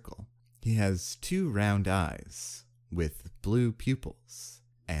white circle. He has 2 round eyes with blue pupils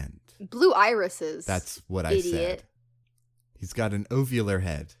and blue irises. That's what I said. He's got an ovular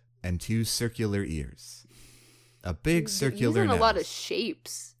head and 2 circular ears. A big circular nose. A lot of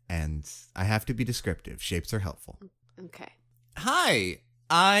shapes. And I have to be descriptive. Shapes are helpful. Okay. Hi,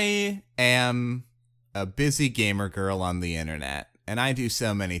 I am a busy gamer girl on the internet, and I do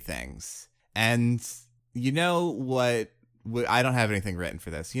so many things. And you know what? I don't have anything written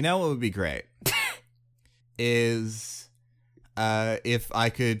for this. You know what would be great? Is if I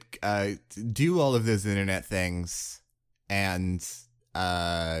could do all of those internet things and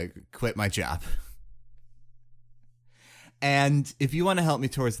quit my job. And if you want to help me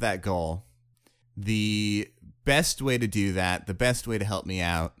towards that goal, the best way to do that, the best way to help me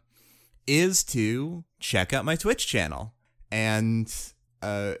out, is to check out my Twitch channel and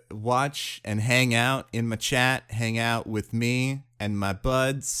watch and hang out in my chat, hang out with me and my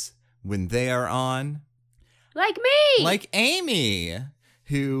buds when they are on. Like me! Like Amy,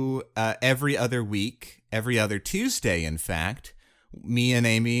 who every other week, every other Tuesday, in fact, me and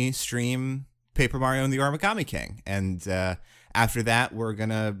Amy stream Paper Mario and the Origami King, and after that, we're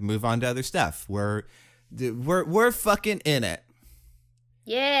gonna move on to other stuff. We're fucking in it.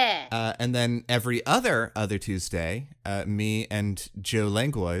 Yeah. And then every other Tuesday, me and Joe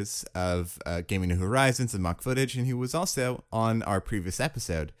Langlois of Gaming New Horizons and Mock Footage, and he was also on our previous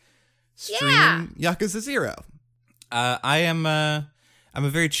episode, stream Yakuza 0. I'm a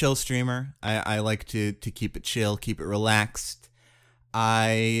very chill streamer. I like to keep it chill, keep it relaxed.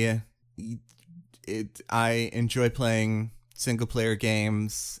 I enjoy playing single player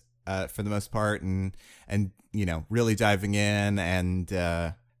games for the most part, and really diving in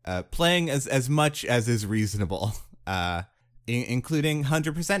and playing as much as is reasonable, including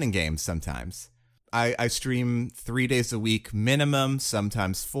 100%ing games sometimes. I stream 3 days a week minimum,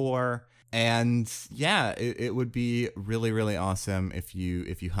 sometimes 4, and yeah, it would be really, really awesome if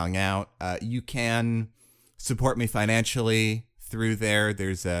you hung out. You can support me financially through there.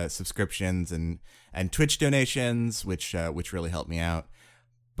 There's subscriptions and Twitch donations, which really help me out.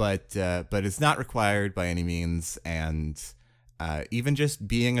 But it's not required by any means, and even just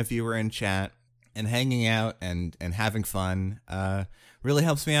being a viewer in chat and hanging out and having fun really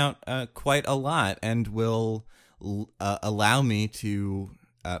helps me out quite a lot, and will allow me to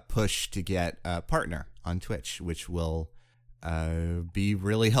push to get a partner on Twitch, which will be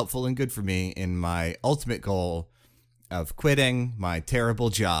really helpful and good for me in my ultimate goal of quitting my terrible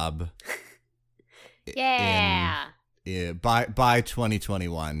job. Yeah. By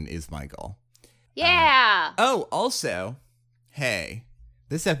 2021 is my goal. Yeah. Also, hey,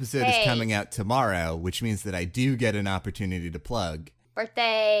 this episode is coming out tomorrow, which means that I do get an opportunity to plug.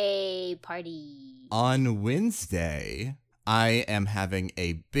 Birthday party. On Wednesday, I am having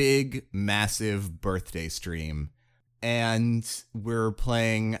a big, massive birthday stream. And we're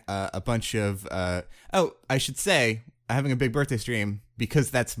playing a bunch of... I should say, having a big birthday stream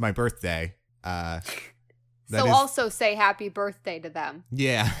because that's my birthday. Also say happy birthday to them.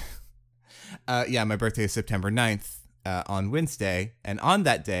 Yeah. My birthday is September 9th on Wednesday. And on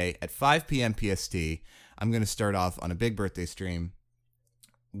that day at 5 p.m. PST, I'm going to start off on a big birthday stream,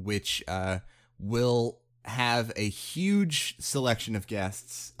 which will have a huge selection of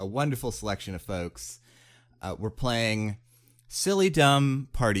guests, a wonderful selection of folks. We're playing silly, dumb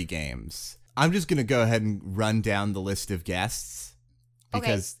party games. I'm just going to go ahead and run down the list of guests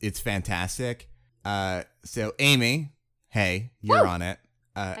because it's fantastic. So Amy, Hey, you're Woo! on it.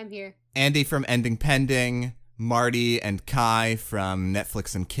 I'm here. Andy from Ending Pending, Marty and Kai from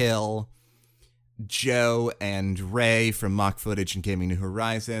Netflix and Kill, Joe and Ray from Mock Footage and Gaming New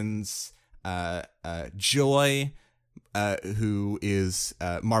Horizons, Joy, who is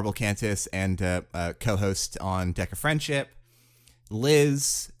Marble Cantus and co-host on Deck of Friendship,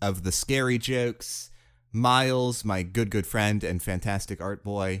 Liz of The Scary Jokes, Miles, my good friend and fantastic art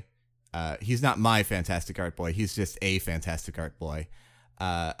boy. He's not my fantastic art boy. He's just a fantastic art boy.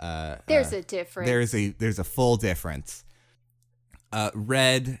 There's a difference. There's a full difference.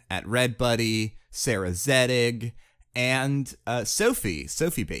 Red at Red Buddy, Sarah Zedig, and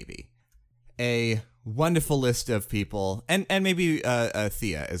Sophie Baby. A wonderful list of people, and maybe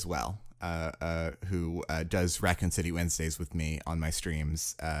Thea as well, who does Raccoon City Wednesdays with me on my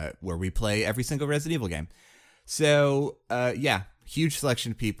streams, where we play every single Resident Evil game. So, yeah, huge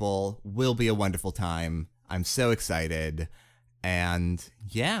selection of people. Will be a wonderful time. I'm so excited. And,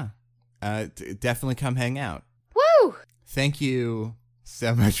 yeah, definitely come hang out. Woo! Thank you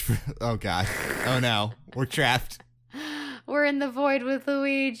so much for... Oh, God. Oh, no. We're trapped. We're in the void with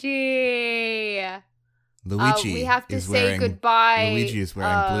Luigi. Luigi we have to is say wearing, goodbye. Luigi is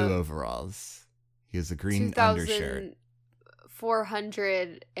wearing blue overalls. He has a green undershirt.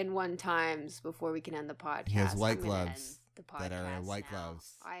 401 times before we can end the podcast. He has white I'm gonna gloves end the that are podcast white now.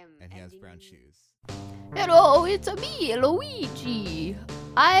 gloves, I am and he has ending- brown shoes. Hello, it's me, Luigi.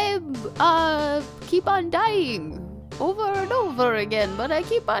 I'm, keep on dying over and over again, but I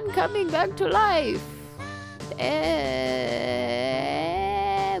keep on coming back to life.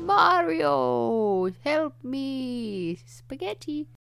 Mario, help me. Spaghetti.